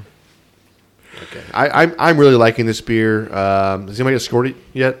 I'm really liking this beer. Has anybody scored it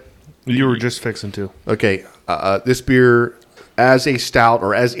yet? You were just fixing to. Okay, this beer as a stout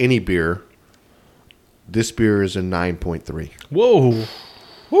or as any beer, this beer is a 9.3. Whoa.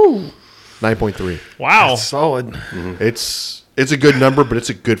 Woo. 9.3. Wow. Solid. It's a good number, but it's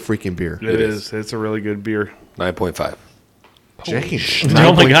a good freaking beer. It is. It's a really good beer. 9.5. James,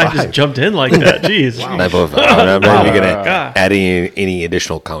 Oh my God, 9.5. just jumped in like that. Jeez. 9.5. I'm not even going to God. add any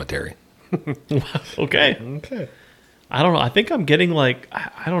additional commentary. Okay. Okay. I don't know. I think I'm getting like,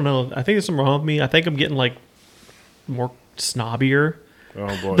 I don't know. I think there's something wrong with me. I think I'm getting like more snobbier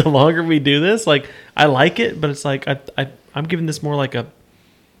Oh boy. the longer we do this. Like, I like it, but it's like, I'm giving this more like a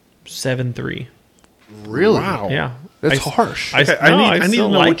 7.3. Really? Wow. Yeah. That's I- harsh. I, Okay, no, I need to still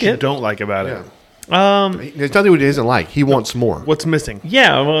know like what you it. don't like about it. There's nothing he doesn't like. He wants more. What's missing?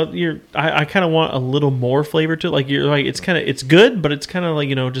 Yeah, well, I kind of want a little more flavor to it. Like you're like, it's good, but it's kind of like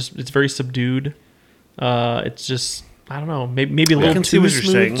just it's very subdued. It's just I don't know, maybe a little can see too what you're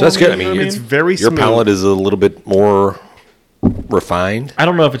smooth saying. for So that's me, good. I you know mean, what It's very Your smooth. palate is a little bit more refined. I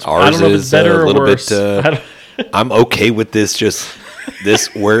don't know if it's I Ours don't know if it's is better a or little worse. bit. I don't- I'm okay with this.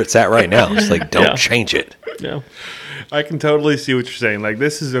 This where it's at right now. It's like don't Yeah. change it. yeah. I can totally see what you're saying. Like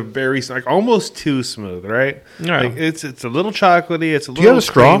this is a very like almost too smooth, right? Yeah. Like it's a little chocolatey. It's a you little have a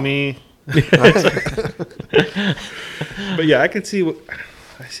straw? creamy. But yeah, I see what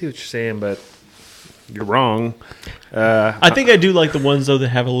you're saying, but you're wrong. I think I do like the ones though that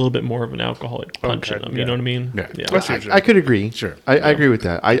have a little bit more of an alcoholic punch Okay, in them. You yeah. know what I mean? Yeah. I could agree. Sure. I agree with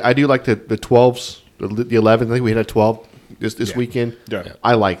that. I do like the 12s, the 11s. I think we had a 12 this weekend. Yeah.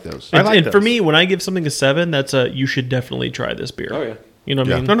 I like those. I And, like and for those. me, when I give something a 7, that's a you should definitely try this beer. Oh, yeah. You know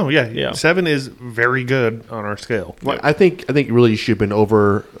what I mean? No, yeah. Yeah. 7 is very good on our scale. Well, I think really you should have been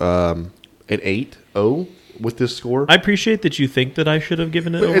over an 8.0 with this score. I appreciate that you think that I should have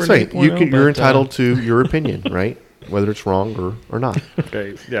given it over It's an right. 8.0, You're but, entitled to your opinion, right? Whether it's wrong or not.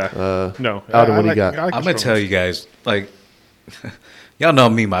 Okay, yeah. No. Adam, I what do you like- got? I like I'm the gonna tell strong you guys, like, y'all know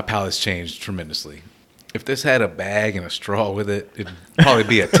me. My palate's changed tremendously. If this had a bag and a straw with it, it'd probably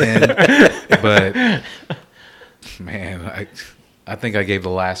be a 10. But man, I think I gave the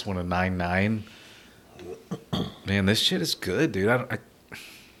last one a 9.9. Man, this shit is good, dude.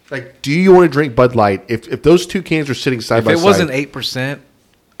 Like, do you want to drink Bud Light? If those two cans are sitting side If by it side, wasn't 8%,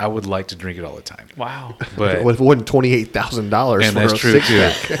 I would like to drink it all the time. Wow. But what if it wasn't $28,000 and for that's a true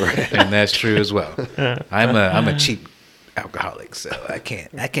six-pack? too. Right. And that's true as well. I'm a cheap alcoholic, so I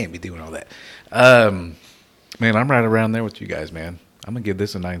can't be doing all that. Man, I'm right around there with you guys, man. I'm gonna give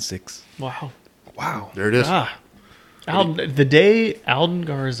this a 9.6. Wow. Wow. There it is. The day Alden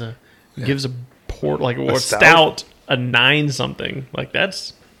Garza gives a port like a stout? stout a 9 something, like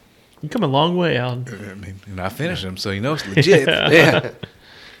that's you come a long way, Alden. I mean, and I finished them, so you know it's legit. Yeah.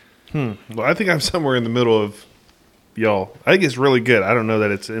 Well, I think I'm somewhere in the middle of y'all. I think it's really good. I don't know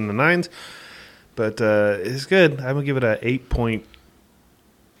that it's in the 9s, but it's good. I'm gonna give it a 8.6.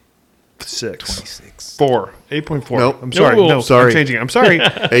 26. 4. 8.4. Nope. I'm sorry. No, No, sorry. I'm changing. I'm sorry. No,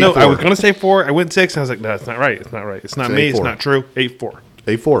 8.4. I was going to say 4. I went 6, and I was like, no, it's not right. It's not right. It's not It's me. It's 8.4. not true. 8.4.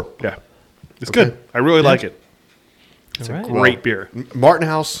 8.4. Yeah. It's Okay. good. I really like it. It's All a right. great beer. Martin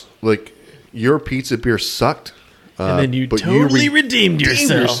House, like, your pizza beer sucked. And then you but totally redeemed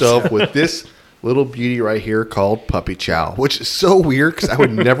yourself. with this little beauty right here called Puppy Chow, which is so weird because I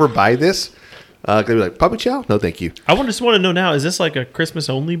would never buy this. They'd be like, Puppy Chow? No, thank you. I just want to know now, is this like a Christmas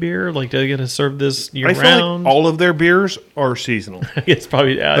only beer? Like, are they going to serve this year I feel round? like all of their beers are seasonal. It's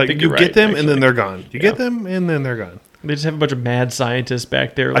probably, I Like, think you you're get right, them, and actually. then they're gone. You get them, and then they're gone. They just have a bunch of mad scientists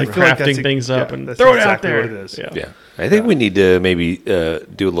back there like feel like that's crafting things up and that's throw exactly it out there. what it is. Yeah. Yeah, I think we need to maybe do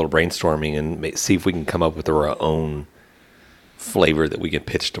a little brainstorming and see if we can come up with our own flavor that we can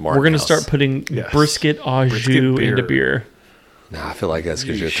pitch to Martin. We're going to House. start putting Yes. brisket au jus Brisket beer. into beer. Nah, I feel like that's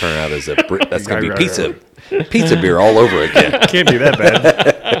going to turn out as that's going to be Right. pizza beer all over again. Can't be that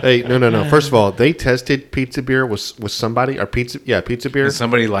bad. Hey, no. First of all, they tested pizza beer with somebody, or pizza beer. And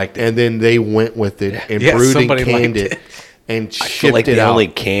somebody liked it. And then they went with it and Yeah, brewed and somebody canned liked it and I feel shipped like it they out. only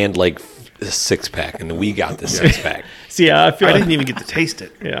canned like a 6-pack, and we got the 6-pack. See, I feel I like, didn't even get to taste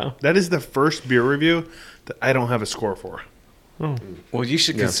it. yeah. That is the first beer review that I don't have a score for. Well, you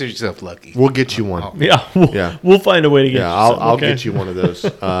should consider yourself lucky. We'll get you one. Yeah, Yeah. we'll find a way to get Yeah, you some, I'll okay? get you one of those.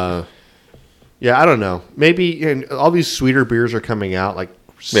 Yeah, I don't know. Maybe and all these sweeter beers are coming out, like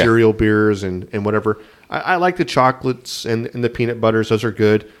cereal beers and whatever. I like the chocolates and the peanut butters. Those are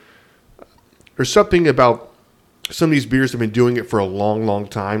good. There's something about some of these beers that have been doing it for a long, long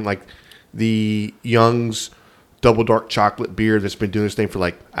time. Like the Young's Double Dark Chocolate beer that's been doing this thing for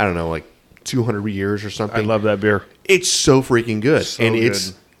like, I don't know, like 200 years or something. I love that beer. It's so freaking good, So and good.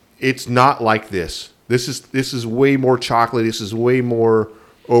 it's not like this. This is way more chocolate. This is way more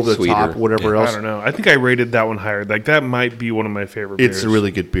over the Sweeter. top, whatever Yeah. else. I don't know. I think I rated that one higher. Like, that might be one of my favorite beers. It's a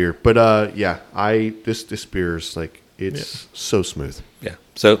really good beer, but yeah, this beer is like it's so smooth. Yeah.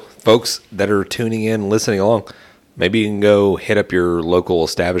 So, folks that are tuning in, listening along, maybe you can go hit up your local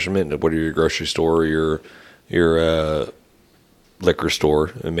establishment, whether your grocery store or your liquor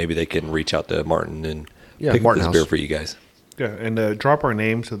store, and maybe they can reach out to Martin and Yeah, pick Martin up this House. beer for you guys. Yeah, and drop our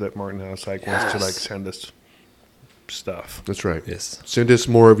name so that Martin House wants to Yes. send us stuff. That's right. Yes. Send us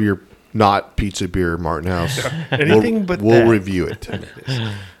more of your not pizza beer, Martin House. Anything but we'll that. review it.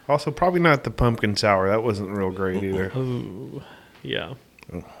 Also, probably not the pumpkin sour. That wasn't real great either. Ooh, yeah.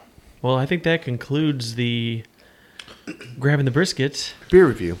 Well, I think that concludes the grabbing the brisket. Beer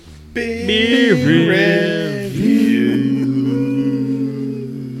review. Beer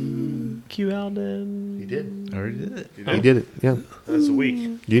review. Q Alden. He did. I already did it. He did it. Yeah. That was a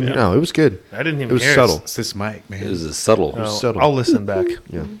week. You know, it was good. I didn't even It was hear subtle. It's this mic, man. It was a subtle. Oh, subtle. I'll listen back.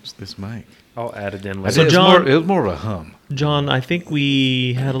 Yeah. It's this mic. I'll add it in I later. So said John- it was more of a hum. John, I think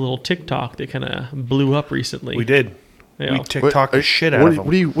we had a little TikTok that kind of blew up recently. We did. Yeah. We TikTok the shit out what, of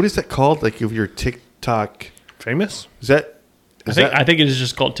them. what is that called? Like if you're TikTok, Famous? is that? I think it is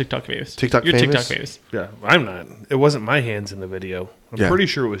just called TikTok famous. TikTok You're famous? TikTok famous. Yeah, I'm not. It wasn't my hands in the video. I'm Yeah. pretty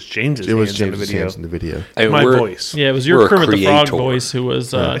sure it was James's It was hands in the James' video. hands in the video. I mean, My we're- voice. Yeah, it was We're your a Kermit the Frog creator. voice who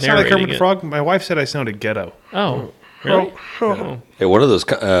was I sound like narrating Kermit the it. Frog. My wife said I sounded ghetto. Oh, really? Oh. Hey, one of those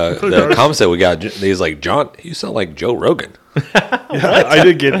the comments that we got, he's like, John, you sound like Joe Rogan. I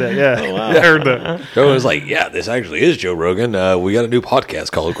did get that. Yeah, I heard that. Joe was like, yeah, this actually is Joe Rogan. We got a new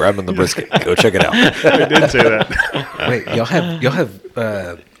podcast called Grabbing the Brisket. Go check it out. I did say that. Wait, y'all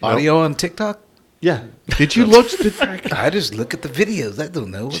have audio on TikTok? Yeah. Did you look? I just look at the videos. I don't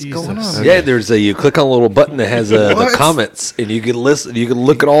know what's going on. Yeah, there's you click on a little button that has the What? comments, and you can listen. You can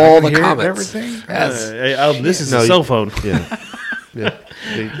look at all the Hear comments. everything. Yes. Hey, Alden, this is No, a you- cell phone. Yeah. Yeah.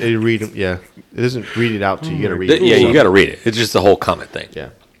 They read them. Yeah. It doesn't read it out to you. You got to read it. Yeah, you got to read it. It's just the whole comment thing. Yeah.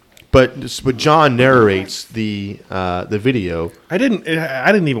 But John narrates the video. I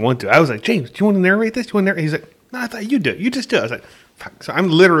didn't even want to. I was like, James, do you want to narrate this? Do you want to narrate? He's like, no, I thought you do. You just do it. I was like, fuck. So I'm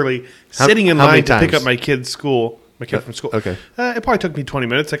literally sitting in how many line to pick times? up my kid from school. Okay. It probably took me 20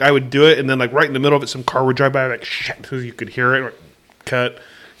 minutes. Like I would do it, and then like right in the middle of it, some car would drive by, like shit, so you could hear it. Cut.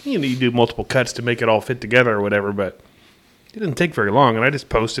 You do multiple cuts to make it all fit together or whatever, but it didn't take very long. And I just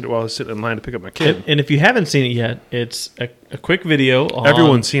posted it while I was sitting in line to pick up my kid. And if you haven't seen it yet, it's a quick video.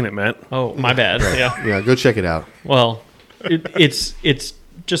 Everyone's seen it, Matt. Oh, my bad. Yeah. Yeah, go check it out. Well, it's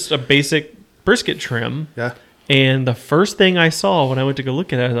just a basic brisket trim. Yeah. And the first thing I saw when I went to go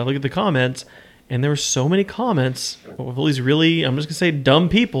look at it, I looked at the comments, and there were so many comments of all these really, I'm just gonna say, dumb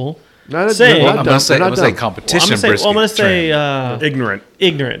people saying. not I'm dumb. gonna say, They're I'm not gonna say dumb. competition. I'm gonna say trim. Ignorant.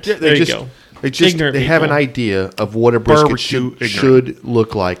 ignorant. They There just, you go. They have an people. idea of what a brisket Barbecue should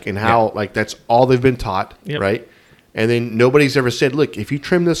look like and how like that's all they've been taught, Yep. right? And then nobody's ever said, look, if you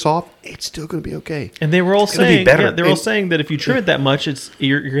trim this off, it's still going to be okay. And they were all gonna be saying, better. yeah, they're all And- saying that if you trim it that much,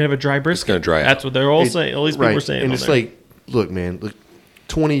 you're gonna have a dry brisket. gonna dry out. That's what they're all saying. All these people were saying. And on it's there. like, look, man, look,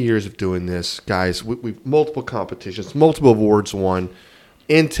 20 years of doing this, guys. We've multiple competitions, multiple awards won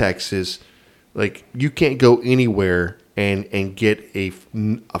in Texas. Like, you can't go anywhere and get a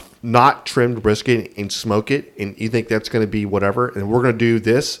not trimmed brisket and smoke it, and you think that's going to be whatever. And we're going to do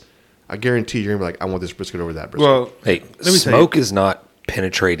this. I guarantee you're going to be like, I want this brisket over that brisket. Well, Hey, me tell you- smoke is not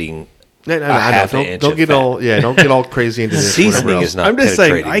penetrating. No, I have an inch don't of get fat. don't get all crazy into this. whatever Seasoning else. is not. I'm just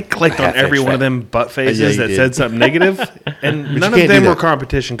saying, penetrating I clicked a on half-inch every one fat. of them butt faces Yeah, you that did. said something negative, and none can't of do them were that.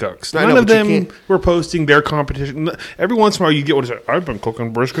 competition cooks. I None know, of but you them can't- were posting their competition. Every once in a while, you get what is it? I've been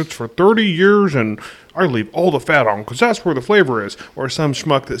cooking briskets for 30 years, and I leave all the fat on because that's where the flavor is. Or some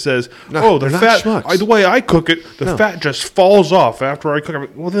schmuck that says, No, "Oh, the they're not fat. schmucks. The way I cook it, the No. fat just falls off after I cook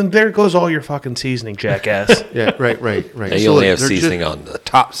it." Well, then there goes all your fucking seasoning, jackass. Yeah, right. And you So, only look, have they're just- seasoning on the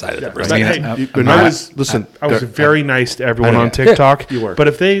top side of the brisket. mean, Hey, I'm But not- I was listen. I was very nice to everyone I know. on TikTok. You were. But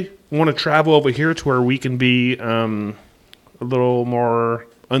if they want to travel over here to where we can be a little more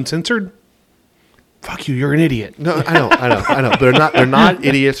uncensored, fuck you, you're an idiot. No, I know. But they're not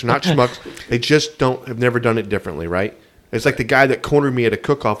idiots. They're not schmucks. They just have never done it differently, right? It's like the guy that cornered me at a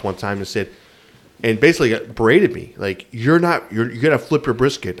cook-off one time and said, and basically berated me, like, you gotta flip your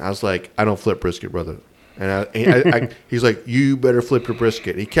brisket. I was like, I don't flip brisket, brother. And he's like, you better flip your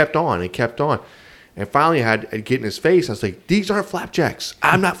brisket. He kept on. And finally, I had to get in his face. I was like, these aren't flapjacks.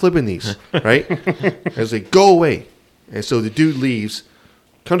 I'm not flipping these, right? I was like, go away. And so the dude leaves.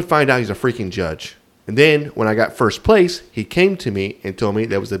 Come to find out, he's a freaking judge. And then when I got first place, he came to me and told me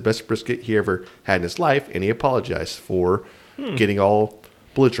that was the best brisket he ever had in his life, and he apologized for getting all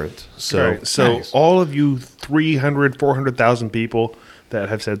belligerent. So, So Nice. all of you 300, 400,000 people that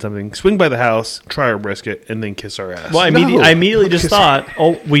have said something, swing by the house, try our brisket, and then kiss our ass. Well, I No. immediately just thought,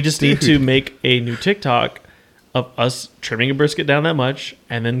 we just need to make a new TikTok of us trimming a brisket down that much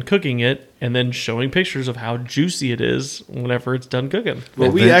and then cooking it and then showing pictures of how juicy it is whenever it's done cooking.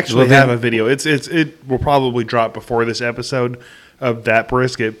 Well, we then- actually well, then- have a video. It will probably drop before this episode of that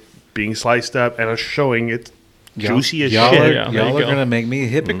brisket being sliced up and us showing it's juicy as y'all shit. Are, Yeah, there y'all you are go. gonna make me a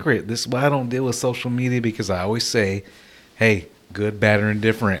hypocrite. This is why I don't deal with social media, because I always say, "Hey, good, bad, or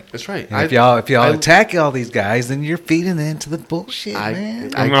indifferent." That's right. And if y'all attack all these guys, then you're feeding into the bullshit,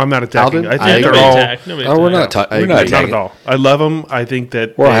 man. I'm not attacking. Alvin, I think I they're agree. all Oh, we're not talking. We're not agree. not attacking. at all. I love them. I think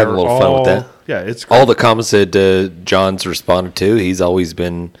that We're they're having a little fun with all- that. Yeah, it's great. All the comments that John's responded to, he's always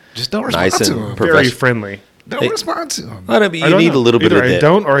been Just don't nice respond to and him. very professional. friendly. Don't respond to them. I don't know, but I you don't need know. a little bit Either of I that.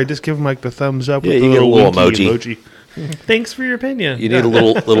 don't, or I just give them like the thumbs up Yeah, with you the get a little little winky emoji. Thanks for your opinion. You need a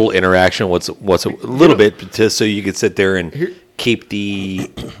little interaction. What's a little bit to so you could sit there and keep the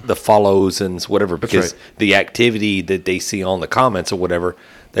follows and whatever, because right. the activity that they see on the comments or whatever,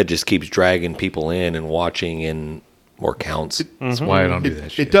 that just keeps dragging people in and watching and more counts. That's why I don't do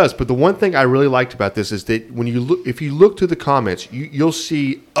that shit. It does, but the one thing I really liked about this is that when you look, if you look through the comments, you'll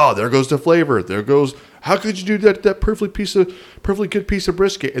see, oh, there goes the flavor. There goes, how could you do that perfectly good piece of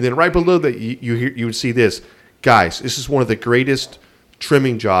brisket? And then right below that, you would see this, guys. This is one of the greatest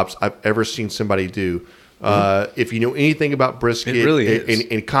trimming jobs I've ever seen somebody do. If you know anything about brisket, It really is.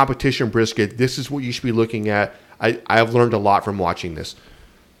 in competition brisket, this is what you should be looking at. I've learned a lot from watching this.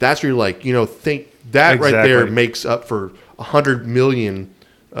 That's where you're like, think that right there Exactly. makes up for 100 million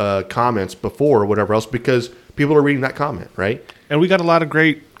comments before or whatever else, because people are reading that comment, right? And we got a lot of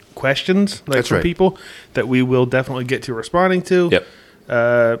great questions That's from right. people that we will definitely get to responding to.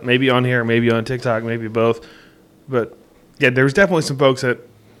 Yep. Maybe on here, maybe on TikTok, maybe both. But yeah, there's definitely some folks that,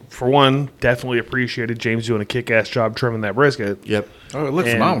 for one, definitely appreciated James doing a kick-ass job trimming that brisket. Yep. Oh, it looked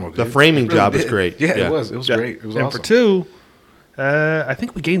And phenomenal. the dude. framing It really job is did. great. Yeah, Yeah. it was. It was Yeah. great. It was and awesome. for two, I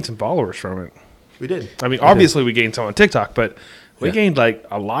think we gained some followers from it. We did. I mean, obviously we gained some on TikTok, but we gained like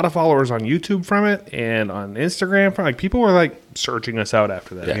a lot of followers on YouTube from it and on Instagram from people were like searching us out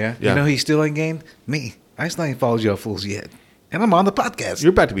after that. Yeah. Yeah. You know, he still ain't gained me. I still ain't followed y'all fools yet, and I'm on the podcast.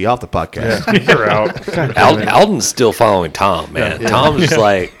 You're about to be off the podcast. You're out. Alden's still following Tom, man. Tom's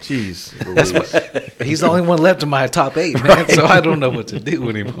like, Jeez. He's the only one left in my top 8, man. So I don't know what to do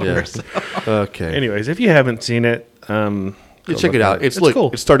anymore. Yeah. So. Okay. Anyways, if you haven't seen it, You go check look it at out. It's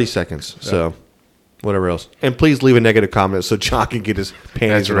cool. It's 30 seconds. So whatever else. And please leave a negative comment so John can get his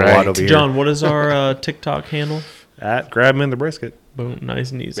panties That's in a right. wad over here. John, what is our TikTok handle? at Grab 'em in the Brisket. Boom, nice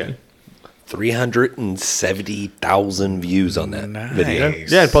and easy. 370,000 views on that Nice. video.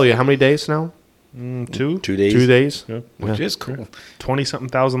 Yeah, probably how many days now? 2, 2 days. 2 days? Yep. Which is cool. 20-something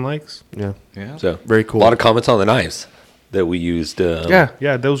thousand likes. Yeah. Yeah. So Very cool. A lot of comments on the knives that we used.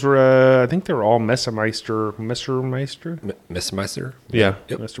 Yeah, those were, I think they were all Messermeister. Mr. Meister. Yeah.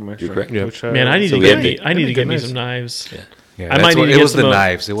 Yep. Messermeister. You're correct. Yeah. Which, Man, I need So to we get had me. to- I need to get me nice. some knives. Yeah. Yeah, I that's might need what, to it get was some the of-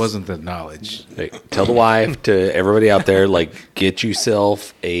 knives. It wasn't the knowledge. Hey, tell the wife to everybody out there, like, get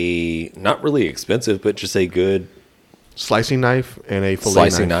yourself a not really expensive, but just a good Slicing knife and a fillet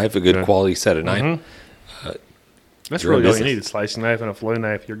slicing knife, a good Yeah. quality set of knife. That's You're in really all you business. need. A slicing knife and a fillet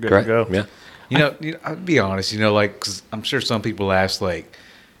knife. You're good Correct. to go. Yeah. I'll be honest, like, 'cause I'm sure some people ask, like,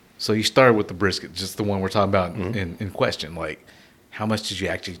 so you started with the brisket, just the one we're talking about in question. Like, how much did you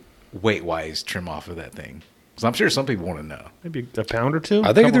actually, weight-wise, trim off of that thing? Because I'm sure some people want to know. Maybe a pound or two.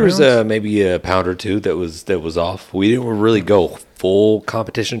 I think couple there was pounds? maybe a pound or two that was off. We didn't really go full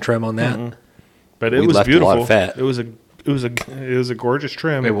competition trim on that. But it we was left a beautiful. lot of fat. It was a gorgeous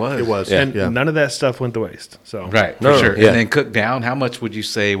trim. It was. It was. And yeah. none of that stuff went to waste. So Right, for No, sure. yeah. And then cooked down, how much would you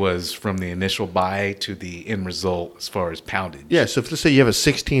say was from the initial buy to the end result as far as poundage? Yeah, so if let's say you have a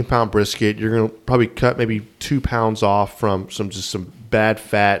 16-pound brisket, you're going to probably cut maybe 2 pounds off from some bad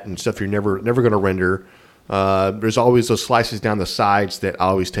fat and stuff you're never going to render. There's always those slices down the sides that I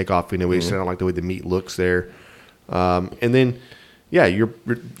always take off anyways. So I don't like the way the meat looks there. And then, yeah, you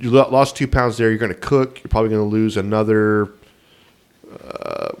lost 2 pounds there. You're going to cook. You're probably going to lose another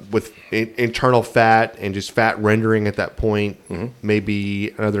with internal fat and just fat rendering at that point.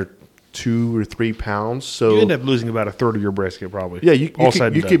 Maybe another 2 or 3 pounds. So you end up losing about a third of your brisket, probably. yeah, you said could,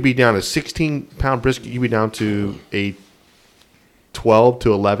 and could done. be down a 16-pound brisket. You'd be down to a 12 to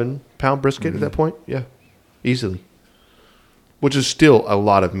 11-pound brisket at that point. Yeah, easily. Which is still a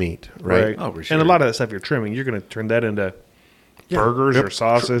lot of meat, right? right. Oh, for sure. And a lot of that stuff you're trimming, you're going to turn that into burgers Yep. or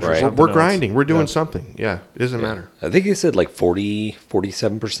sausage. Or Right. something We're else. grinding. We're doing something. Yeah, it doesn't matter. I think he said like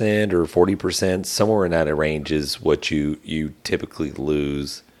 47% or 40%, somewhere in that range is what you typically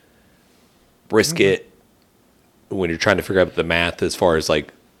lose. Brisket, when you're trying to figure out the math as far as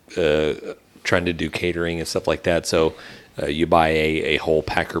like trying to do catering and stuff like that. So you buy a whole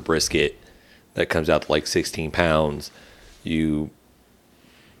packer brisket that comes out to like 16 pounds. You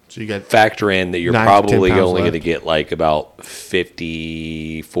So you got factor in that you're 9 to 10 probably pounds only going to left. get like about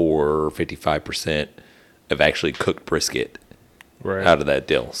 54 or 55% of actually cooked brisket Right. out of that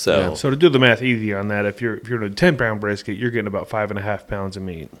deal. So, So to do the math easy on that, if you're in a 10-pound brisket, you're getting about 5.5 pounds of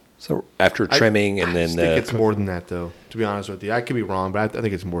meat. so after trimming and I then just think it's more than that, though. To be honest with you, I could be wrong, but I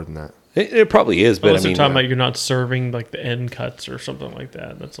think it's more than that. it probably is. But Unless I you're mean, talking about you're not serving like the end cuts or something like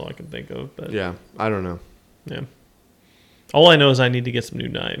that. That's all I can think of. But Yeah, I don't know. yeah. All I know is I need to get some new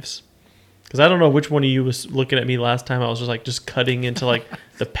knives. Because I don't know which one of you was looking at me last time. I was just cutting into like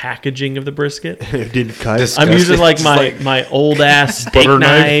the packaging of the brisket. It didn't cut. I'm using like It's my old ass steak Butter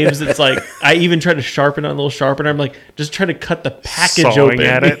knife. knives. It's like I even tried to sharpen on a little sharpener. I'm like just trying to cut the package Sawing open.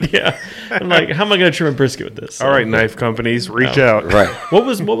 at it. Yeah. I'm like, how am I going to trim a brisket with this? All right, knife companies, reach out. right. What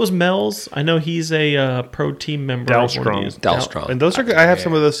was Mel's? I know he's a pro team member. of one of Dalstrom. these. Dalstrom. And those are good. I have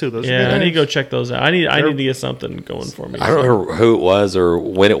some of those too. Those are Yeah, good I need to go knives. check those out. I need to get something going for me. I don't remember who it was or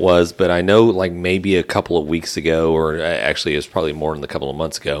when it was, but I know like maybe a couple of weeks ago, or actually it was probably more than a couple of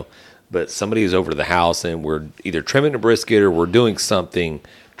months ago, but somebody was over to the house and we're either trimming a brisket or we're doing something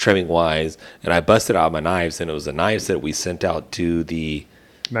trimming wise, and I busted out my knives, and it was the knives that we sent out to the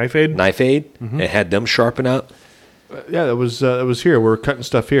Knife Aid? Knife Aid and had them sharpen up. Yeah, that was here. We're cutting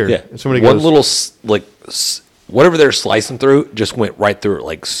stuff here. Yeah, And somebody one goes, little whatever they're slicing through just went right through it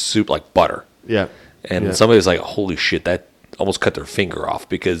like soup, like butter. yeah. And Yeah. somebody was like, "Holy shit!" That almost cut their finger off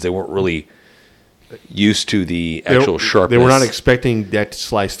because they weren't really used to the actual sharpness. They were not expecting that to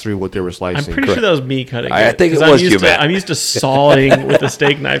slice through what they were I'm slicing. pretty sure that was me cutting. I think it 'cause was you, Matt. I'm used to sawing with a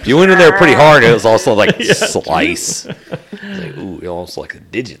steak knife. You went in there pretty hard. It was also like slice. It's like, ooh, almost like a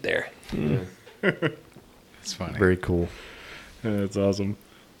digit there. It's funny. Very cool. That's awesome.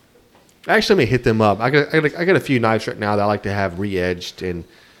 Actually, I'm gonna hit them up. I got a few knives right now that I like to have re-edged, and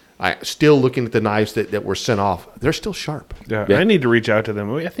I still looking at the knives that were sent off. They're still sharp. Yeah, Yeah. I need to reach out to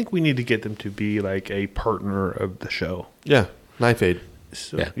them. I think we need to get them to be like a partner of the show. Yeah, Knife Aid.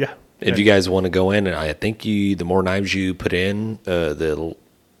 So, Yeah. yeah. If you guys want to go in, and I think the more knives you put in, the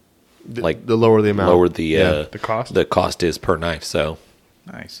Lower the amount. lower the cost? The cost is per knife. So,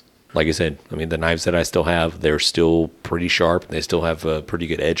 Nice. like I said, I mean, the knives that I still have, they're still pretty sharp. They still have a pretty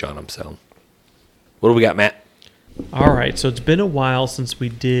good edge on them. So, what do we got, Matt? All right, so it's been a while since we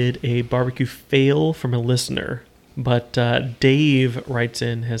did a barbecue fail from a listener, but Dave writes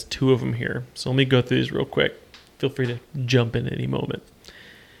in, has 2 of them here. So let me go through these real quick. Feel free to jump in any moment.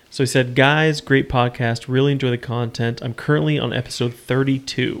 So he said, guys, great podcast. Really enjoy the content. I'm currently on episode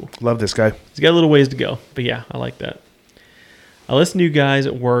 32. Love this guy. He's got a little ways to go, but yeah, I like that. I listen to you guys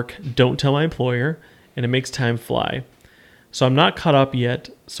at work, don't tell my employer, and it makes time fly. So I'm not caught up yet,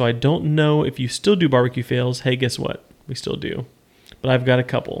 so I don't know if you still do barbecue fails. Hey, guess what? We still do. But I've got a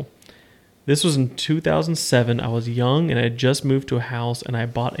couple. This was in 2007. I was young and I had just moved to a house and I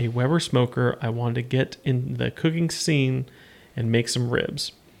bought a Weber smoker. I wanted to get in the cooking scene and make some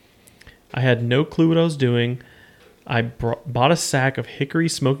ribs. I had no clue what I was doing. I bought a sack of hickory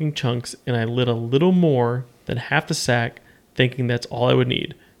smoking chunks and I lit a little more than half the sack, thinking that's all I would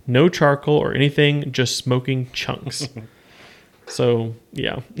need. No charcoal or anything, just smoking chunks. So,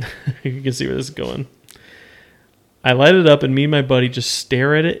 yeah, you can see where this is going. I light it up and me and my buddy just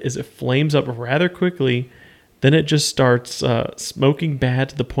stare at it as it flames up rather quickly. Then it just starts smoking bad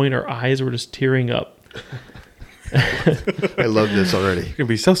to the point our eyes were just tearing up. I love this already. It's going to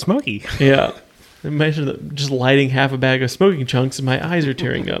be so smoky. Yeah. Imagine just lighting half a bag of smoking chunks and my eyes are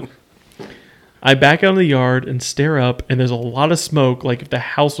tearing up. I back out in the yard and stare up, and there's a lot of smoke like if the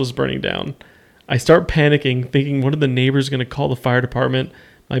house was burning down. I start panicking, thinking one of the neighbors is going to call the fire department.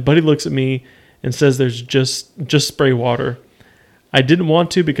 My buddy looks at me and says there's just spray water. I didn't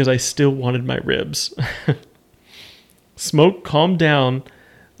want to because I still wanted my ribs. Smoke calmed down.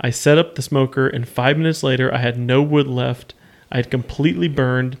 I set up the smoker, and 5 minutes later, I had no wood left. I had completely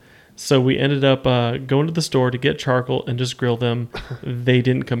burned, so we ended up going to the store to get charcoal and just grill them. They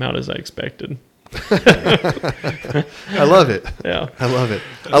didn't come out as I expected. I love it. Yeah. I love it.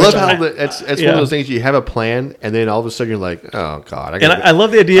 I love how it's one of those things you have a plan, and then all of a sudden you're like, oh God. I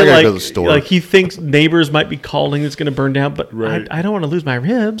love the idea, I gotta like, go to the store. like he thinks neighbors might be calling it's going to burn down, but Right. I don't want to lose my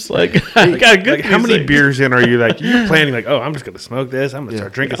ribs. Like, I got good Like, how news many there. beers in are you like, you're planning like, oh, I'm just going to smoke this. I'm going to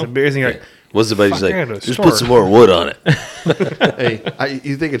start drinking some beers. And you're like, What's the buddy's Fuck, like? I gotta Just store. put some more wood on it. Hey,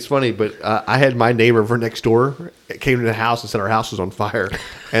 you think it's funny, but I had my neighbor for next door came to the house and said our house was on fire.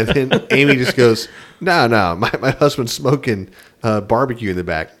 And then Amy just goes, no, my husband's smoking barbecue in the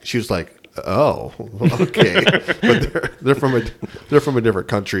back. She was like, oh, okay. But they're from a different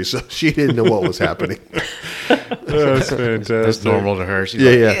country, so she didn't know what was happening. that's fantastic. That's normal to her. She's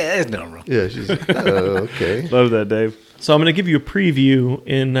Yeah, like, yeah. it's normal. Yeah, she's like, okay. Love that, Dave. So I'm going to give you a preview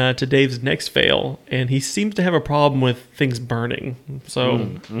to Dave's next fail, and he seems to have a problem with things burning. So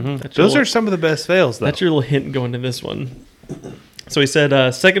that's your Those are some of the best fails, though. That's your little hint going to this one. So he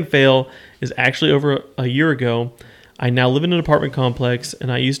said, second fail is actually over a year ago. I now live in an apartment complex,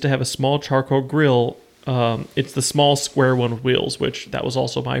 and I used to have a small charcoal grill. It's the small square one with wheels, which that was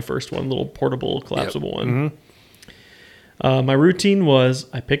also my first one, little portable, collapsible one. My routine was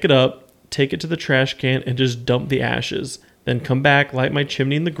I pick it up, take it to the trash can, and just dump the ashes. Then come back, light my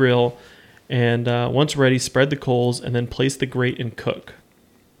chimney in the grill, and once ready, spread the coals, and then place the grate and cook.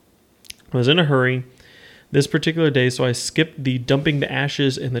 I was in a hurry this particular day, so I skipped the dumping the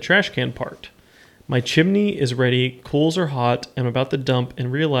ashes in the trash can part. My chimney is ready, coals are hot, I'm about to dump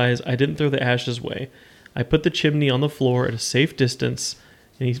and realize I didn't throw the ashes away. I put the chimney on the floor at a safe distance,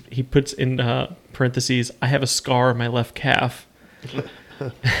 and he puts in parentheses, I have a scar on my left calf.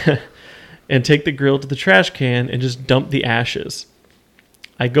 And take the grill to the trash can and just dump the ashes.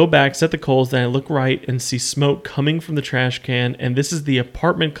 I go back, set the coals, then I look right and see smoke coming from the trash can, and this is the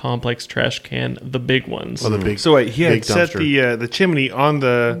apartment complex trash can, the big ones. Oh, the big, So wait, he had big set dumpster. the chimney on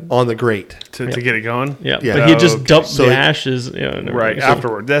the grate. to get it going. Yeah, Yeah. but he just Okay. dumped So the it- ashes. You know, and Right everything.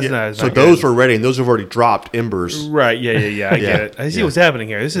 afterward. That's Yeah. not. So not those good. were ready, and those have already dropped embers. right. Yeah. I Yeah. get it. I see Yeah. what's happening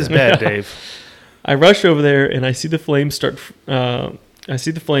here. This is bad, Dave. I rush over there and I see the flames start. I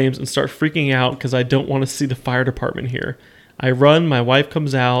see the flames and start freaking out because I don't want to see the fire department here. I run. My wife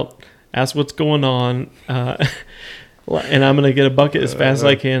comes out, asks what's going on, and I'm gonna get a bucket as fast as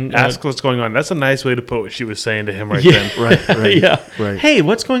I can. Ask what's going on. That's a nice way to put what she was saying to him right Yeah. then. Right. yeah. Right. Hey,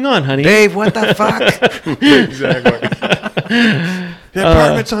 what's going on, honey? Dave, what the fuck? Exactly. The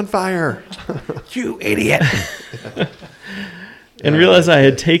apartment's on fire. You idiot. and realized I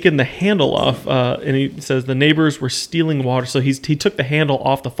had taken the handle off. And he says the neighbors were stealing water, so he took the handle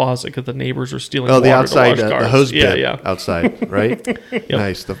off the faucet because the neighbors were stealing. Oh, water the outside, to wash the cars. hose bib Yeah. outside, right?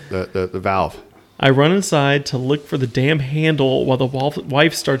 Nice, the valve. I run inside to look for the damn handle while the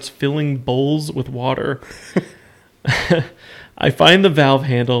wife starts filling bowls with water. I find the valve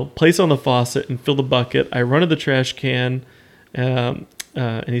handle, place on the faucet, and fill the bucket. I run to the trash can, and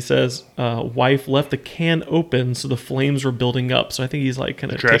he says, wife left the can open, so the flames were building up. So I think he's like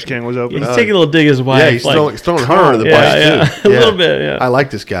kind of trash can was open? He's taking a little dig at his wife. Yeah, he's throwing her under the yeah, bus yeah. too. A little bit, yeah. I like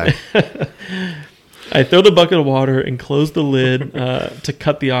this guy. I throw the bucket of water and close the lid to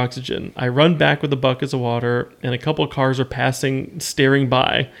cut the oxygen. I run back with the buckets of water, and a couple of cars are passing, staring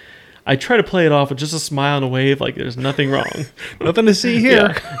by. I try to play it off with just a smile and a wave like there's nothing wrong. Nothing to see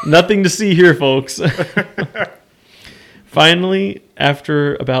here. Yeah, nothing to see here, folks. Finally,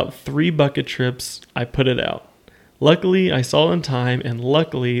 after about 3 bucket trips, I put it out. Luckily, I saw it in time, and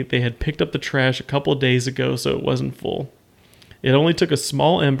luckily, they had picked up the trash a couple of days ago, so it wasn't full. It only took a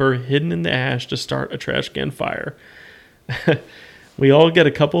small ember hidden in the ash to start a trash can fire. We all get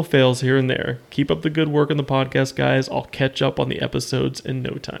a couple fails here and there. Keep up the good work on the podcast, guys. I'll catch up on the episodes in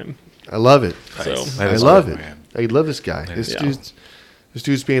no time. I love it. So, That I is love good, it. man. I love this guy. This Yeah.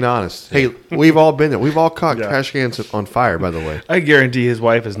 dude's being honest. Hey, we've all been there. We've all caught Yeah. trash cans on fire, by the way. I guarantee his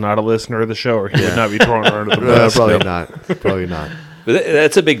wife is not a listener of the show, or he would not be throwing her under the bus. Probably not. Probably not. But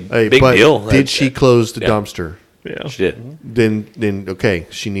that's a big Hey, big but deal. did she close the yeah. dumpster? yeah. She did. Then okay,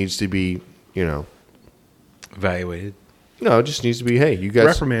 she needs to be, Evaluated. no, it just needs to be. Hey, you guys,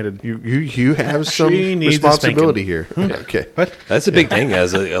 Reprimanded. You have some She needs a responsibility here. Okay, What? That's a big thing.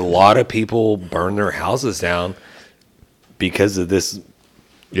 As a lot of people burn their houses down because of this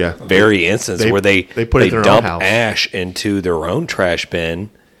yeah, very instance They- where they put it in their own dump house. ash into their own trash bin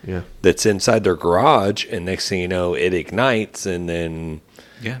yeah. that's inside their garage, and next thing you know, it ignites, and then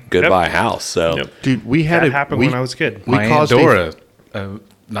Yeah. goodbye house. So Yep. Dude, we had That happened when I was a kid. We My Aunt caused a- Dora,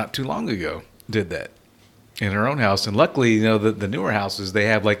 not too long ago, did that in her own house. And luckily, the newer houses, they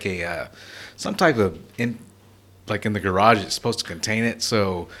have like a some type of in the garage. It's supposed to contain it.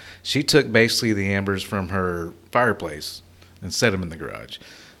 So she took basically the embers from her fireplace and set them in the garage.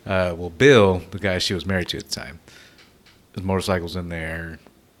 Well, Bill, the guy she was married to at the time, his motorcycle's in there,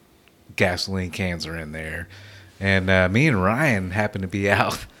 gasoline cans are in there, and me and Ryan happened to be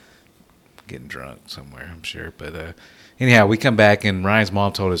out getting drunk somewhere, I'm sure. But anyhow, we come back and Ryan's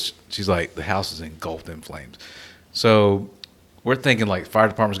mom told us, she's like, the house is engulfed in flames. So we're thinking like fire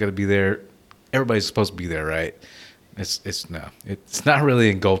department's got to be there. Everybody's supposed to be there, right? It's not really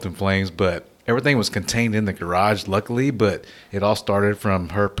engulfed in flames, but everything was contained in the garage, luckily. But it all started from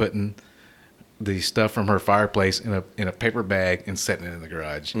her putting the stuff from her fireplace in a paper bag and setting it in the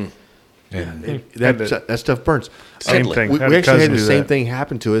garage. And that stuff burns. Same thing. We Had a actually cousin had the do same that. thing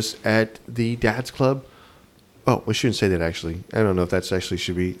happen to us at the dad's club. Oh, we shouldn't say that actually. I don't know if that's actually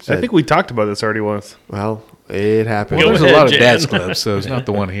should be said. I think we talked about this already once. well, it happened. Go there's a ahead, lot of Jan. dad's clubs, so it's not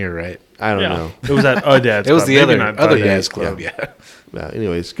the one here, right? I don't Yeah. know. It was at dad's. It was club. the Maybe other not other Dad's dad's club, yeah.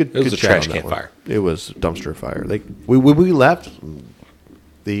 Anyways, good. It was good a chat trash on can that one. fire. It was a dumpster fire. Like we left,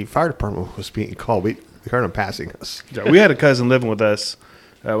 the fire department was being called. We heard them passing us. Yeah, we had a cousin living with us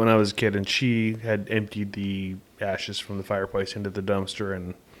when I was a kid, and she had emptied the ashes from the fireplace into the dumpster,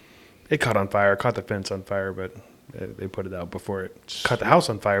 and it caught on fire. Caught the fence on fire, but they put it out before it caught the house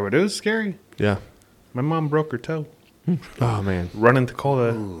on fire. But it was scary. Yeah. My mom broke her toe Oh man. running to call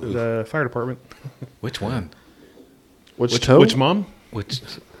the fire department. Which one? Which toe? Which mom? Which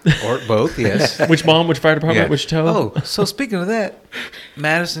or both? Yes. Which mom? Which fire department? Yeah. Which toe? Oh, so speaking of that,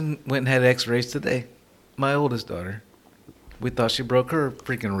 Madison went and had X-rays today. My oldest daughter. We thought she broke her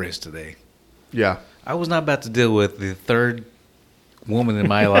freaking wrist today. Yeah. I was not about to deal with the third woman in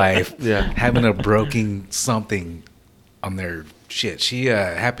my life Yeah. having a broken something on their shit. She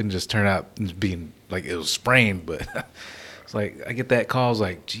happened to just turn out being like it was sprained, but it's like I get that call. I was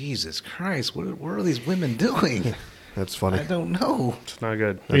like, Jesus Christ, what are these women doing? That's funny. I don't know. It's not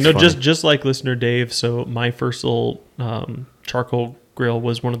good. You know, funny. just like listener Dave. So my first little charcoal grill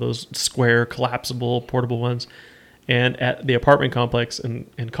was one of those square, collapsible, portable ones. And at the apartment complex in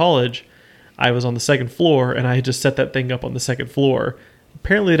college, I was on the second floor, and I had just set that thing up on the second floor.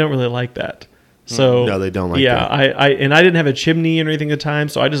 Apparently, they don't really like that. So No, they don't like yeah, that. I didn't have a chimney or anything at the time,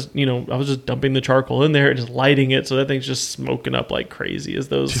 so I just I was just dumping the charcoal in there and just lighting it, so that thing's just smoking up like crazy as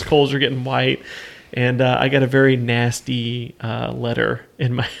those coals are getting white. And I got a very nasty letter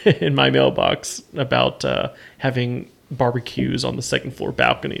in my mailbox about having barbecues on the second floor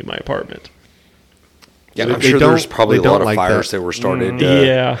balcony of my apartment. Yeah, They- I'm they sure there's don't- probably a they don't lot of like fires that. that were started.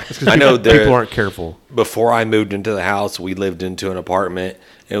 Yeah. I know People aren't careful. before I moved into the house, we lived into an apartment,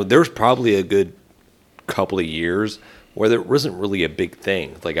 and there was probably a good couple of years where there wasn't really a big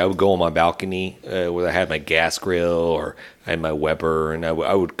thing. Like I would go on my balcony where I had my gas grill or I had my Weber, and I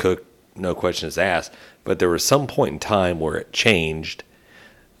would cook, no questions asked. But there was some point in time where it changed.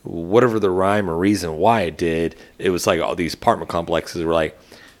 Whatever the rhyme or reason why it did, it was like all these apartment complexes were like,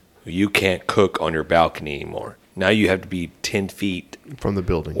 you can't cook on your balcony anymore. Now you have to be 10 feet From the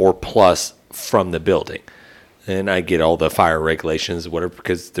building. or plus from the building. And I get all the fire regulations, whatever,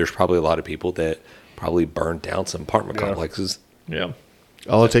 because there's probably a lot of people that probably burned down some apartment complexes. Yeah.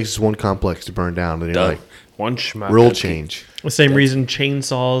 All it takes is one complex to burn down, and you're Done. like, One schmuck. rule change. The same reason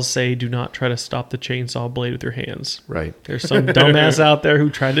chainsaws say do not try to stop the chainsaw blade with your hands. Right. There's some dumbass out there who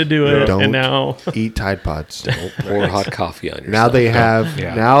tried to do it, Don't and now eat Tide Pods. Pour hot coffee on yourself. Now they have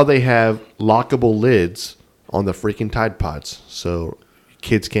Yeah. lockable lids on the freaking Tide Pods, so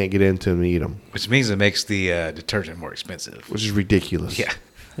kids can't get into them and eat them, Which means it makes the detergent more expensive. which is ridiculous. Yeah.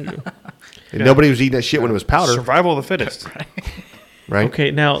 And nobody was eating that shit when it was powder, Survival of the fittest. right?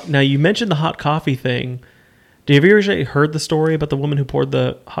 okay. Now you mentioned the hot coffee thing. Have you ever heard the story about the woman who poured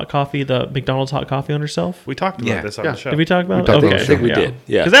the hot coffee, the McDonald's hot coffee on herself? We talked about Yeah. this on Yeah. the show. Did we talk about talked it? about Okay. it. I think we did,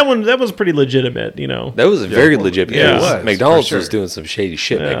 yeah. Because that was pretty legitimate, you know. That was very legit. Yeah. Yeah, It was, McDonald's for was sure. doing some shady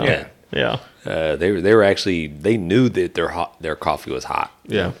shit back then. Yeah. They were actually, they knew that their coffee was hot.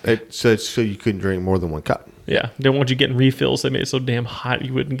 Yeah. So you couldn't drink more than one cup. Yeah. They didn't want you getting refills. They made it so damn hot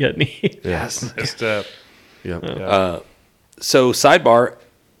you wouldn't get any. Yes. Just, Yeah. So sidebar,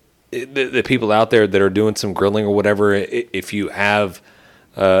 the people out there that are doing some grilling or whatever, if you have,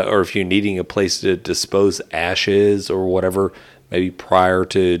 or if you're needing a place to dispose ashes or whatever, maybe prior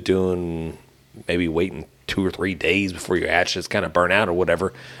to doing, maybe waiting 2 or 3 days before your ashes kind of burn out or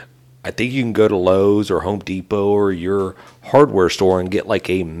whatever, I think you can go to Lowe's or Home Depot or your hardware store and get like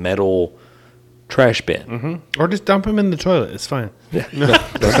a metal trash bin. or just dump them in the toilet. It's fine. That's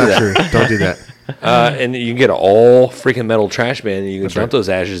not true. Don't do that. And you can get an all freaking metal trash bin, and you can dump those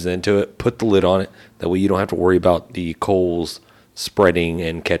ashes into it, put the lid on it. That way you don't have to worry about the coals spreading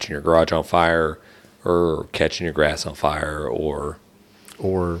and catching your garage on fire or catching your grass on fire or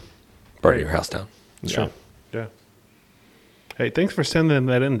Or burning your house down. Yeah. Yeah. Hey, thanks for sending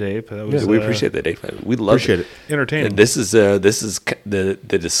that in, Dave. That was, We appreciate that, Dave. We love appreciate it. entertaining. And this is the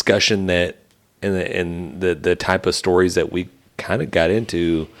discussion that and the type of stories that we kind of got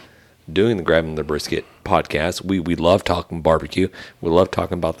into doing the Grabbing the Brisket podcast. We love talking barbecue. We love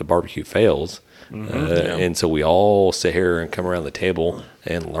talking about the barbecue fails. And so we all sit here and come around the table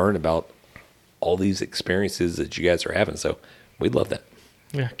and learn about all these experiences that you guys are having. So we love that.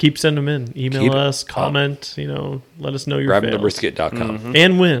 Yeah. Keep sending them in. Email Keep it us, up. comment, let us know your fails. GrabbingTheBrisket.com.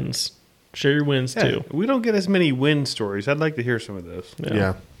 And wins. Share your wins Yeah, too. we don't get as many win stories. I'd like to hear some of those.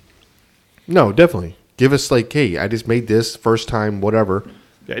 yeah. No, definitely. Give us like, hey, I just made this first time, whatever.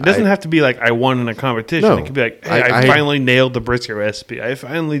 Yeah, it doesn't have to be like I won in a competition. No. It could be like, hey, I I finally nailed the brisket recipe. I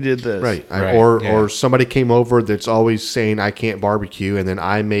finally did this. Right. Right, yeah. Or somebody came over that's always saying I can't barbecue, and then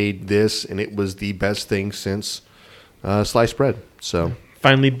I made this, and it was the best thing since sliced bread. So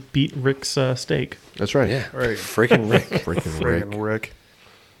Finally beat Rick's steak. that's right. Yeah. Right. Freaking Rick. Freaking Rick. Friggin' Rick.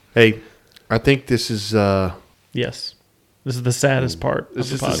 Hey, I think this is Yes. This is the saddest part. this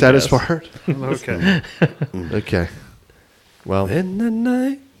of is the the saddest podcast. part. Okay. Okay. Well, In the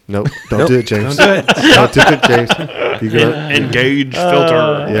night. nope. Don't do it, James. Don't do it, James. You gonna, Engage filter.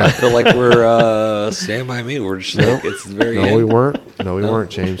 I yeah. feel like we're Stand By Me. We're just like, it's very No, we weren't. No, we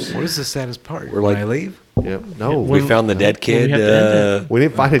weren't, James. What is the saddest part? We're When like- I leave? Yep. No, We found the dead kid. have to end we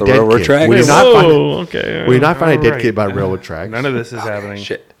didn't find a the dead railroad kid. tracks? We did not find. Whoa, okay. We did not find a dead Alright. kid by railroad tracks. None of this is happening.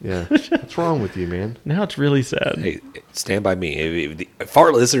 Shit. Yeah. What's wrong with you, man? Now it's really sad. Hey, Stand By Me. If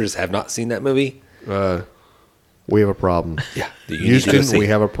our listeners have not seen that movie, We have a problem. yeah, you need to go Houston, see. we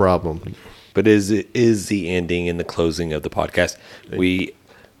have a problem. But is the ending and the closing of the podcast. We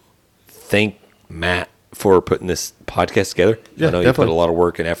thank Matt for putting this podcast together. Yeah, I know you definitely. put a lot of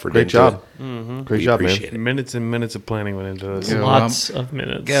work and effort Great into job. it. Great We job, man. appreciate it. Minutes and minutes of planning went into this. Yeah. Lots of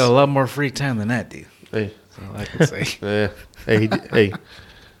minutes. Got a lot more free time than that, dude. Hey, That's all I can say. hey,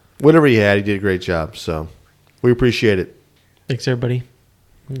 whatever he had, he did a great job. So we appreciate it. Thanks, everybody.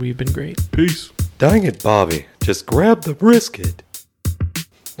 We've been great. Peace. Dang it, Bobby. Just grab the brisket.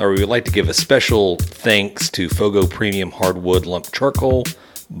 Or we would like to give a special thanks to Fogo Premium Hardwood Lump Charcoal,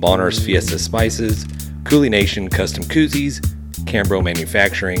 Bonner's Fiesta Spices, Cooley Nation Custom Koozies, Cambro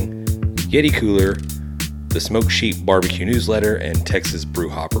Manufacturing, Yeti Cooler, the Smoke Sheep Barbecue Newsletter, and Texas Brew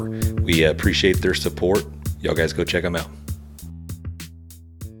Hopper. We appreciate their support. Y'all guys go check them out.